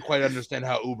still doesn't quite understand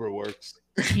how Uber works.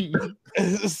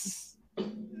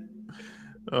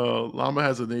 Llama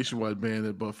has a nationwide ban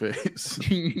at buffets.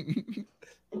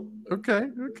 Okay.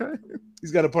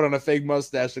 He's got to put on a fake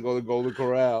mustache to go to Golden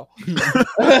Corral.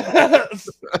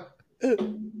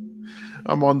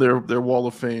 I'm on their wall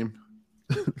of fame.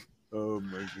 Oh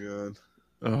my god!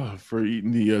 For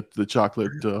eating the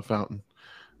chocolate fountain.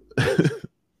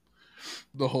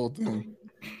 The whole thing.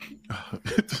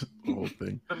 The whole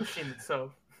thing. The machine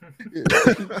itself.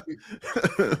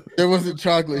 There wasn't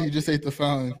chocolate. He just ate the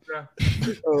fountain. Yeah.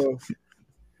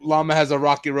 Llama has a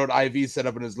Rocky Road IV set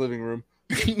up in his living room.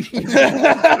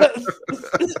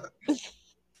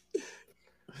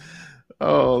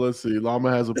 Oh, let's see.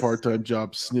 Llama has a part-time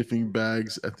job sniffing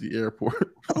bags at the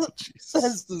airport. Oh, Jesus.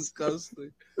 That's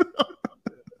disgusting.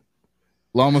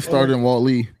 Llama started in Walt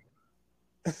Lee.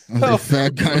 The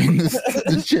fat guy in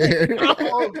the chair.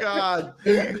 Oh God!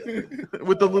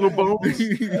 With the little bones.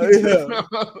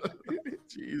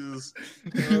 Jesus.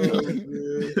 Oh,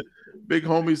 big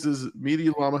homie says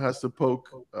Media Llama has to poke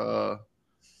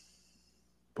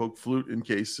flute in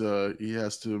case he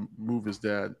has to move his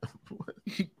dad.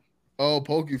 Oh,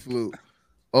 pokey flute.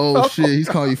 Oh shit, he's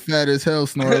calling you fat as hell,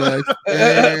 Snorlax.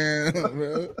 Damn,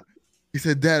 bro. He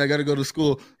said, "Dad, I gotta go to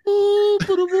school." Oh,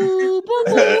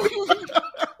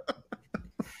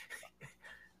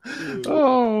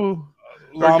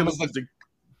 Llama's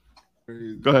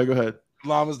go ahead.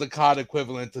 Llama's the COD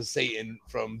equivalent to Satan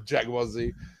from Dragon Ball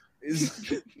Z. He's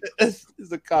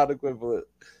the COD equivalent.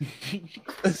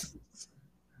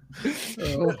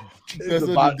 Oh, that's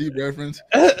such a deep reference.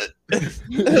 I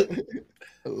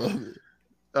love it.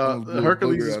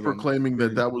 Hercules is proclaiming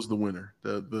that was the winner,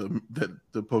 the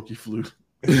pokey flute.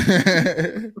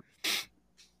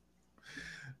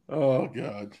 Oh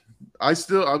God, I'm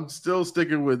still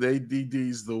sticking with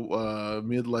ADD's the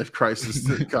midlife crisis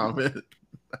comment.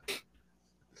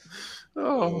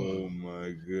 Oh my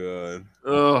God.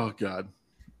 Oh God.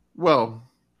 Well,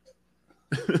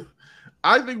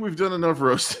 I think we've done enough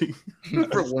roasting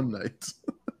for one night.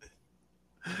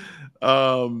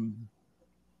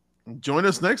 Join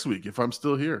us next week if I'm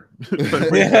still here.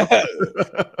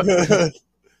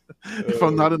 If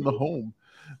I'm not in the home.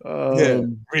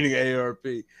 Reading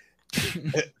AARP.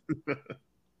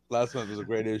 Last month was a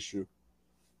great issue.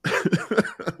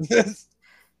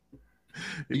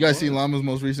 You guys see Llama's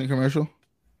most recent commercial?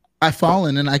 I've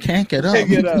fallen and I can't get up. Can't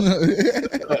get up.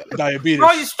 Diabetes.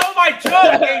 Bro, you stole my joke,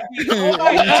 AB. Oh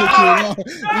my You took too long. God.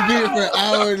 You did it for an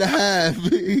hour and a half.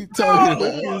 He talking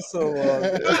about it. You're so long.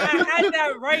 I had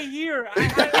that right here.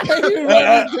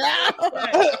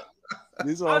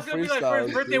 These are I all was gonna be like, for freestyles.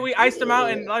 his birthday, dude. we iced him out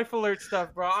in Life Alert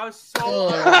stuff, bro. I was so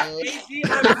AB,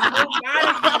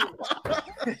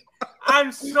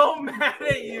 I'm so mad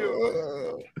at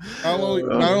you. Not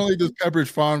only does Pepperidge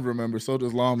Farm remember, so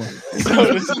does Llama.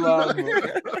 So does Llama.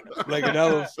 Like an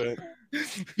elephant.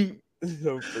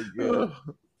 Don't forget.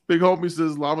 Big homie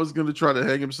says Llama's gonna try to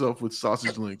hang himself with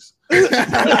sausage links. They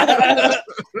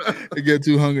get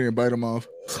too hungry and bite them off.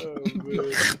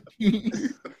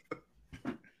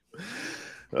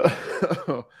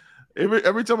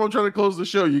 Every time I'm trying to close the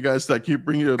show, you guys keep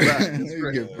bringing it back.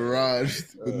 You get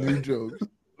barraged with new jokes.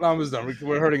 Llama's done.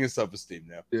 We're hurting his self-esteem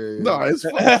now. Yeah. No, it's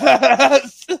fun.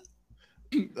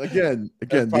 Again,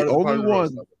 the only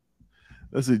one.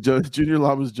 Let's see, Junior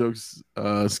Llama's jokes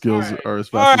skills are as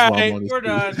fast as Llama on his we're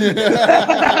done. feet.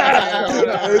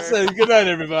 Listen, good night,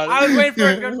 everybody. I was waiting for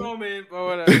a good moment, but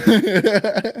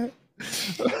whatever.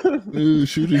 Ooh,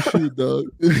 shoot, dog.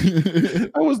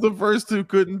 I was the first who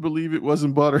couldn't believe it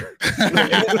wasn't butter. And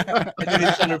then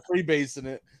he started freebasing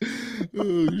it.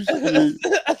 Oh, shit.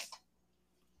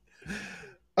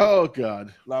 Oh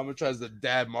God. Llama tries to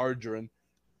dab margarine.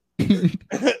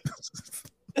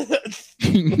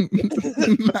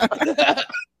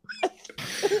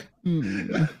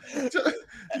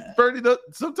 Bernie,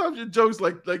 sometimes your jokes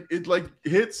like it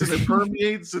hits and it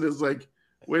permeates and it's like,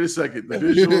 wait a second, the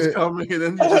visual is coming and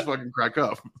then you just fucking crack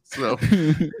up. So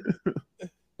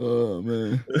oh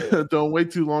man. Don't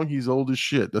wait too long, he's old as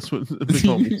shit. That's what the big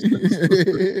homie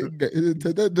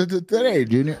says. Today,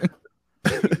 Junior.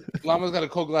 Llama's got a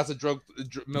cold glass of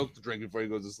milk to drink before he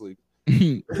goes to sleep.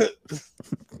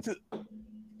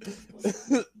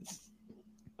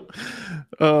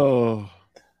 Oh,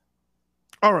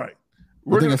 all right.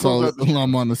 I think I saw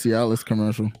Llama on the Cialis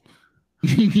commercial.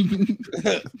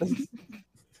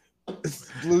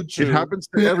 Blue Chew. It happens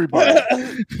to everybody.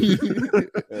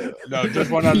 No, just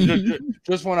one out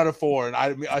of four, and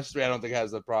I don't think it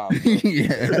has a problem.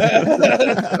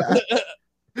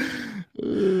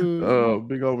 Oh,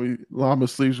 big homie Llama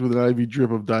sleeps with an IV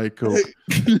drip of Diet Coke.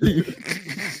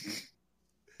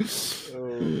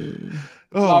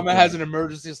 Llama has an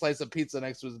emergency slice of pizza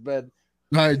next to his bed.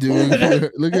 Hi,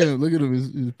 dude. Look at him.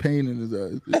 His pain in his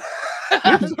eyes.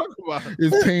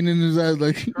 His pain in his eyes,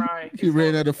 like he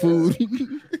ran out of food.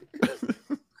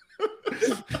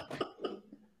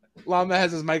 Llama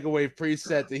has his microwave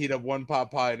preset to heat up one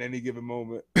pot pie at any given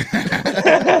moment.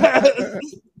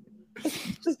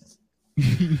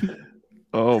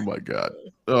 Oh my God.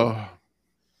 Oh.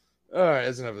 All right,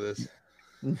 that's enough of this.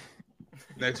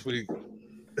 Next week,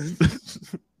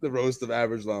 the roast of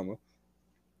average Llama.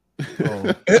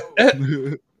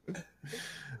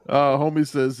 Homie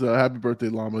says, happy birthday,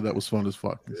 Llama. That was fun as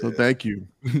fuck. So thank you.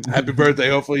 Happy birthday.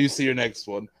 Hopefully you see your next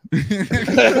one.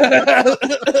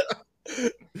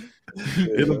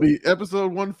 It'll be episode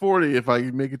 140 if I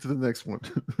make it to the next one.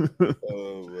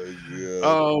 Oh my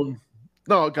God.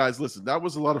 No, guys, listen, that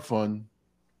was a lot of fun.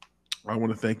 I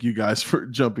want to thank you guys for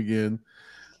jumping in.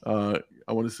 I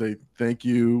want to say thank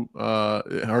you.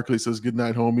 Hercules says, good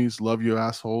night, homies. Love you,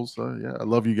 assholes. Yeah, I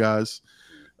love you guys.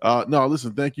 No,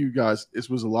 listen, thank you guys. This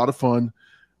was a lot of fun.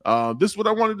 This is what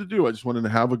I wanted to do. I just wanted to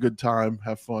have a good time,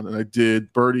 have fun, and I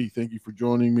did. Birdie, thank you for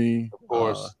joining me. Of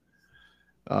course.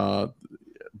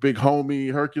 Big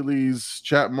homie, Hercules,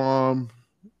 Chat Mom.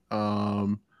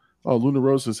 Luna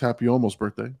Rose says, happy almost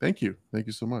birthday. Thank you. Thank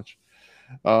you so much.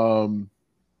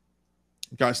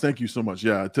 Guys, thank you so much.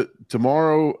 Yeah,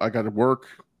 tomorrow I got to work,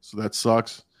 so that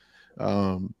sucks.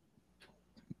 And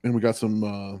we got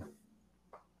some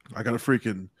I got a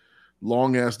freaking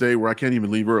long ass day where I can't even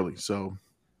leave early. So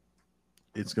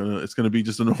it's gonna be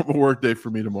just a normal work day for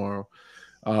me tomorrow.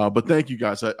 But thank you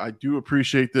guys. I do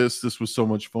appreciate this. This was so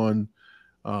much fun.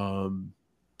 Look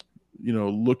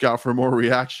out for more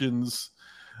reactions.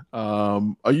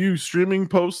 Are you streaming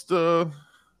post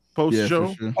post Yeah, show?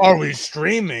 for sure. Are we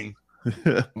streaming?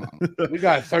 We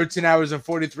got 13 hours and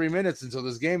 43 minutes until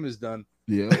this game is done.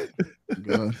 Yeah.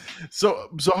 God. So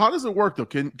how does it work though?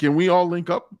 Can we all link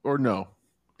up or no?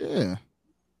 Yeah.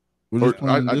 We're Or just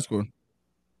playing in Discord.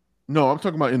 No, I'm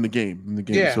talking about in the game. In the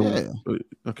game. Yeah. So Yeah.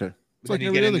 okay. It's like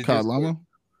every other COD, Llama.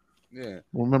 Yeah.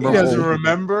 Well, remember, He doesn't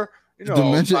remember. You know,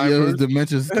 Dementia, Alzheimer's.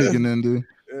 dementia's kicking in, dude.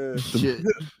 Shit.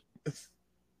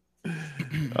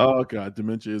 Oh god,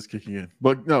 dementia is kicking in.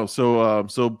 But no,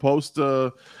 so post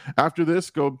after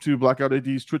this, go to Blackout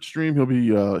AD's Twitch stream.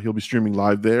 He'll be streaming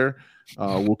live there.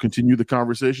 We'll continue the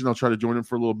conversation. I'll try to join him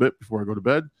for a little bit before I go to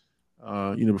bed.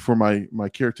 Before my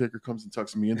caretaker comes and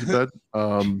tucks me into bed.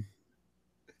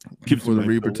 Keeps Before the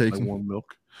Reaper takes my him. warm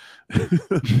milk.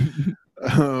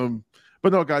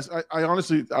 But no, guys, I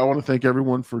honestly want to thank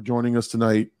everyone for joining us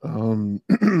tonight.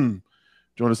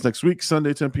 Join us next week,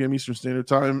 Sunday, 10 p.m. Eastern Standard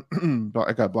Time.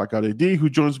 I got Blackout AD, who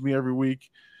joins me every week.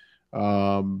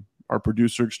 Our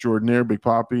producer extraordinaire, Big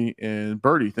Poppy, and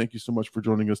Birdie. Thank you so much for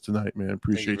joining us tonight, man.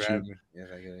 Appreciate you. Yeah,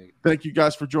 Thank you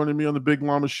guys for joining me on the Big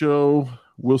Llama Show.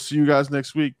 We'll see you guys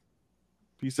next week.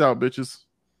 Peace out, bitches.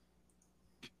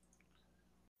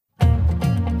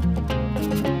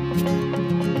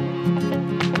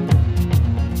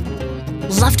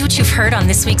 Loved what you've heard on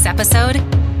this week's episode?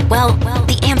 Well,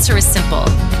 the answer is simple.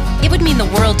 It would mean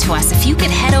the world to us if you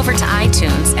could head over to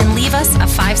iTunes and leave us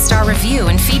a 5-star review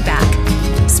and feedback.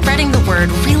 Spreading the word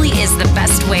really is the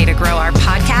best way to grow our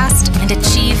podcast and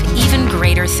achieve even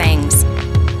greater things.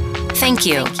 Thank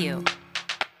you.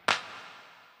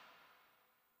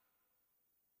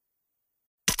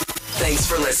 Thanks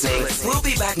for listening. We'll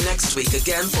be back next week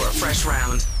again for a fresh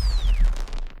round.